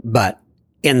 but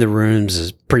in the rooms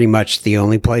is pretty much the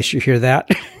only place you hear that.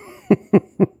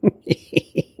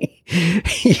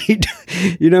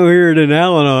 You don't hear it in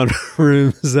Al-Anon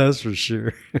rooms, that's for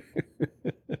sure.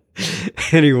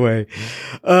 Anyway,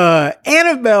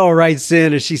 Annabelle writes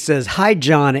in and she says, hi,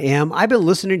 John M. I've been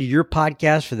listening to your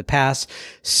podcast for the past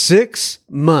 6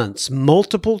 months,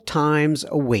 multiple times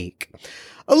a week.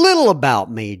 A little about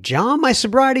me, John. My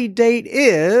sobriety date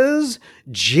is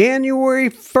January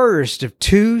 1st of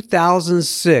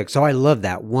 2006. Oh, I love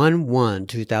that.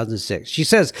 1/1/2006. She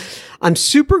says, I'm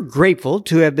super grateful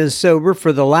to have been sober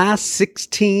for the last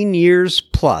 16 years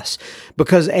plus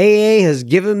because AA has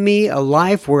given me a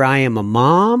life where I am a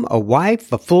mom, a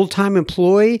wife, a full-time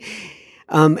employee,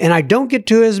 and I don't get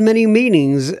to as many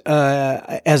meetings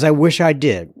as I wish I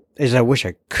did. As I wish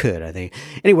I could, I think.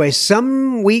 Anyway,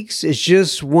 some weeks it's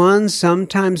just one,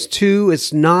 sometimes two.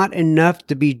 It's not enough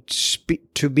to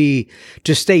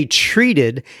stay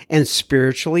treated and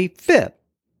spiritually fit.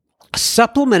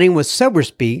 Supplementing with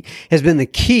SoberSpeak has been the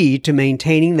key to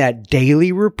maintaining that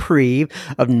daily reprieve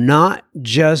of not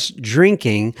just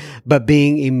drinking, but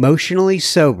being emotionally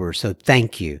sober. So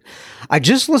thank you. I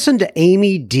just listened to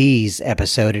Amy D's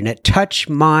episode and it touched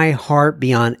my heart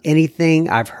beyond anything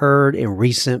I've heard in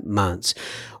recent months.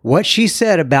 What she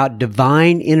said about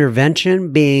divine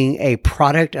intervention being a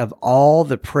product of all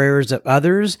the prayers of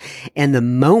others and the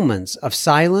moments of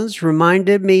silence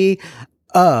reminded me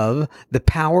of the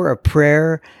power of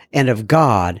prayer and of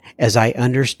God as I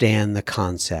understand the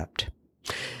concept.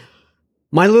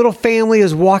 My little family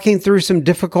is walking through some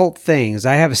difficult things.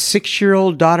 I have a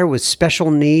 6-year-old daughter with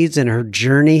special needs, and her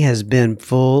journey has been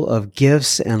full of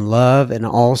gifts and love and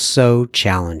also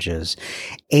challenges.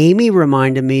 Amy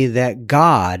reminded me that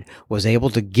God was able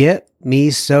to get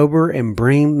me sober and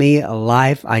bring me a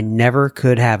life I never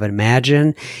could have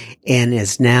imagined and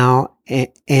is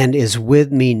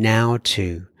with me now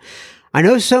too. I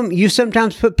know you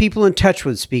sometimes put people in touch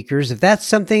with speakers. If that's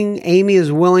something Amy is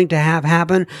willing to have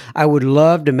happen, I would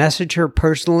love to message her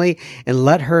personally and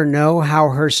let her know how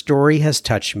her story has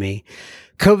touched me.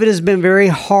 COVID has been very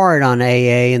hard on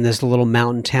AA in this little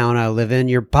mountain town I live in.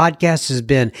 Your podcast has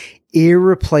been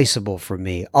irreplaceable for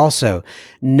me. Also,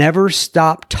 never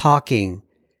stop talking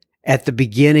at the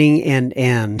beginning and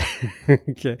end.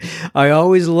 Okay. I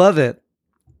always love it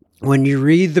when you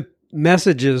read the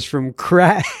messages from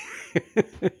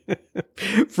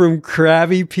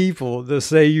crabby people that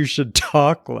say you should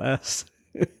talk less.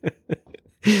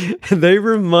 They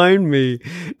remind me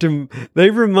to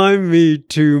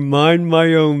mind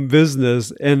my own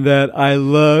business, and that I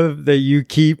love that you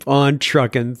keep on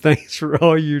trucking. Thanks for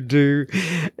all you do,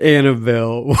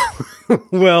 Annabelle.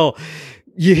 Well,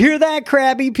 you hear that,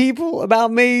 crabby people,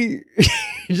 about me?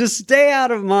 Just stay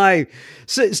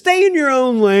in your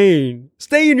own lane.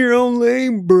 Stay in your own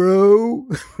lane, bro.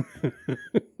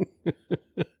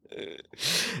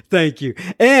 Thank you.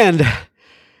 And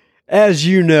as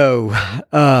you know,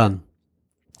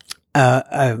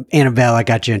 Annabelle, I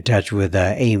got you in touch with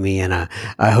Amy, and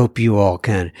I hope you all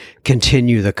can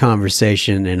continue the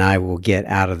conversation, and I will get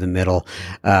out of the middle.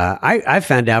 I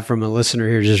found out from a listener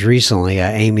here just recently,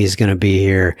 Amy is going to be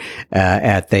here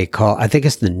I think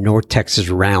it's the North Texas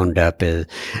Roundup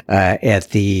at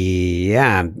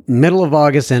the middle of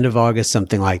August, end of August,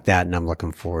 something like that, and I'm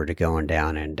looking forward to going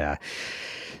down and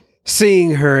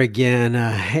seeing her again.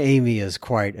 Amy is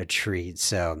quite a treat.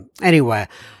 So anyway,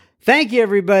 thank you,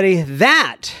 everybody.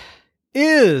 That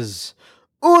is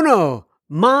uno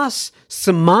más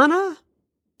semana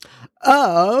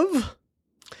of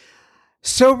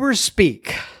Sober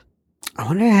Speak. I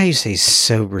wonder how you say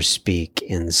sober speak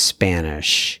in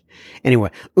Spanish. Anyway,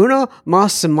 uno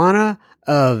más semana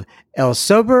of El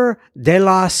Sober de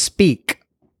la Speak.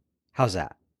 How's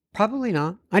that? Probably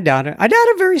not. I doubt it. I doubt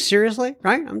it very seriously,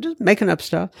 right? I'm just making up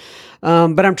stuff.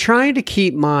 But I'm trying to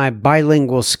keep my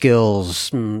bilingual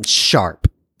skills sharp,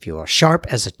 if you will, sharp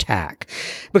as a tack.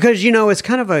 Because, it's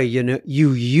kind of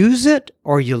you use it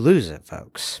or you lose it,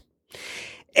 folks.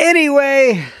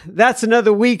 Anyway, that's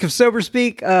another week of Sober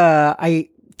Speak. I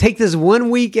take this 1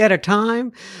 week at a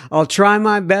time. I'll try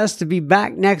my best to be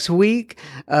back next week.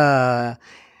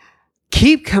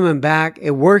 Keep coming back.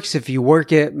 It works if you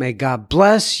work it. May God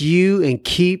bless you and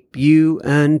keep you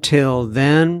until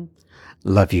then.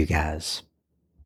 Love you guys.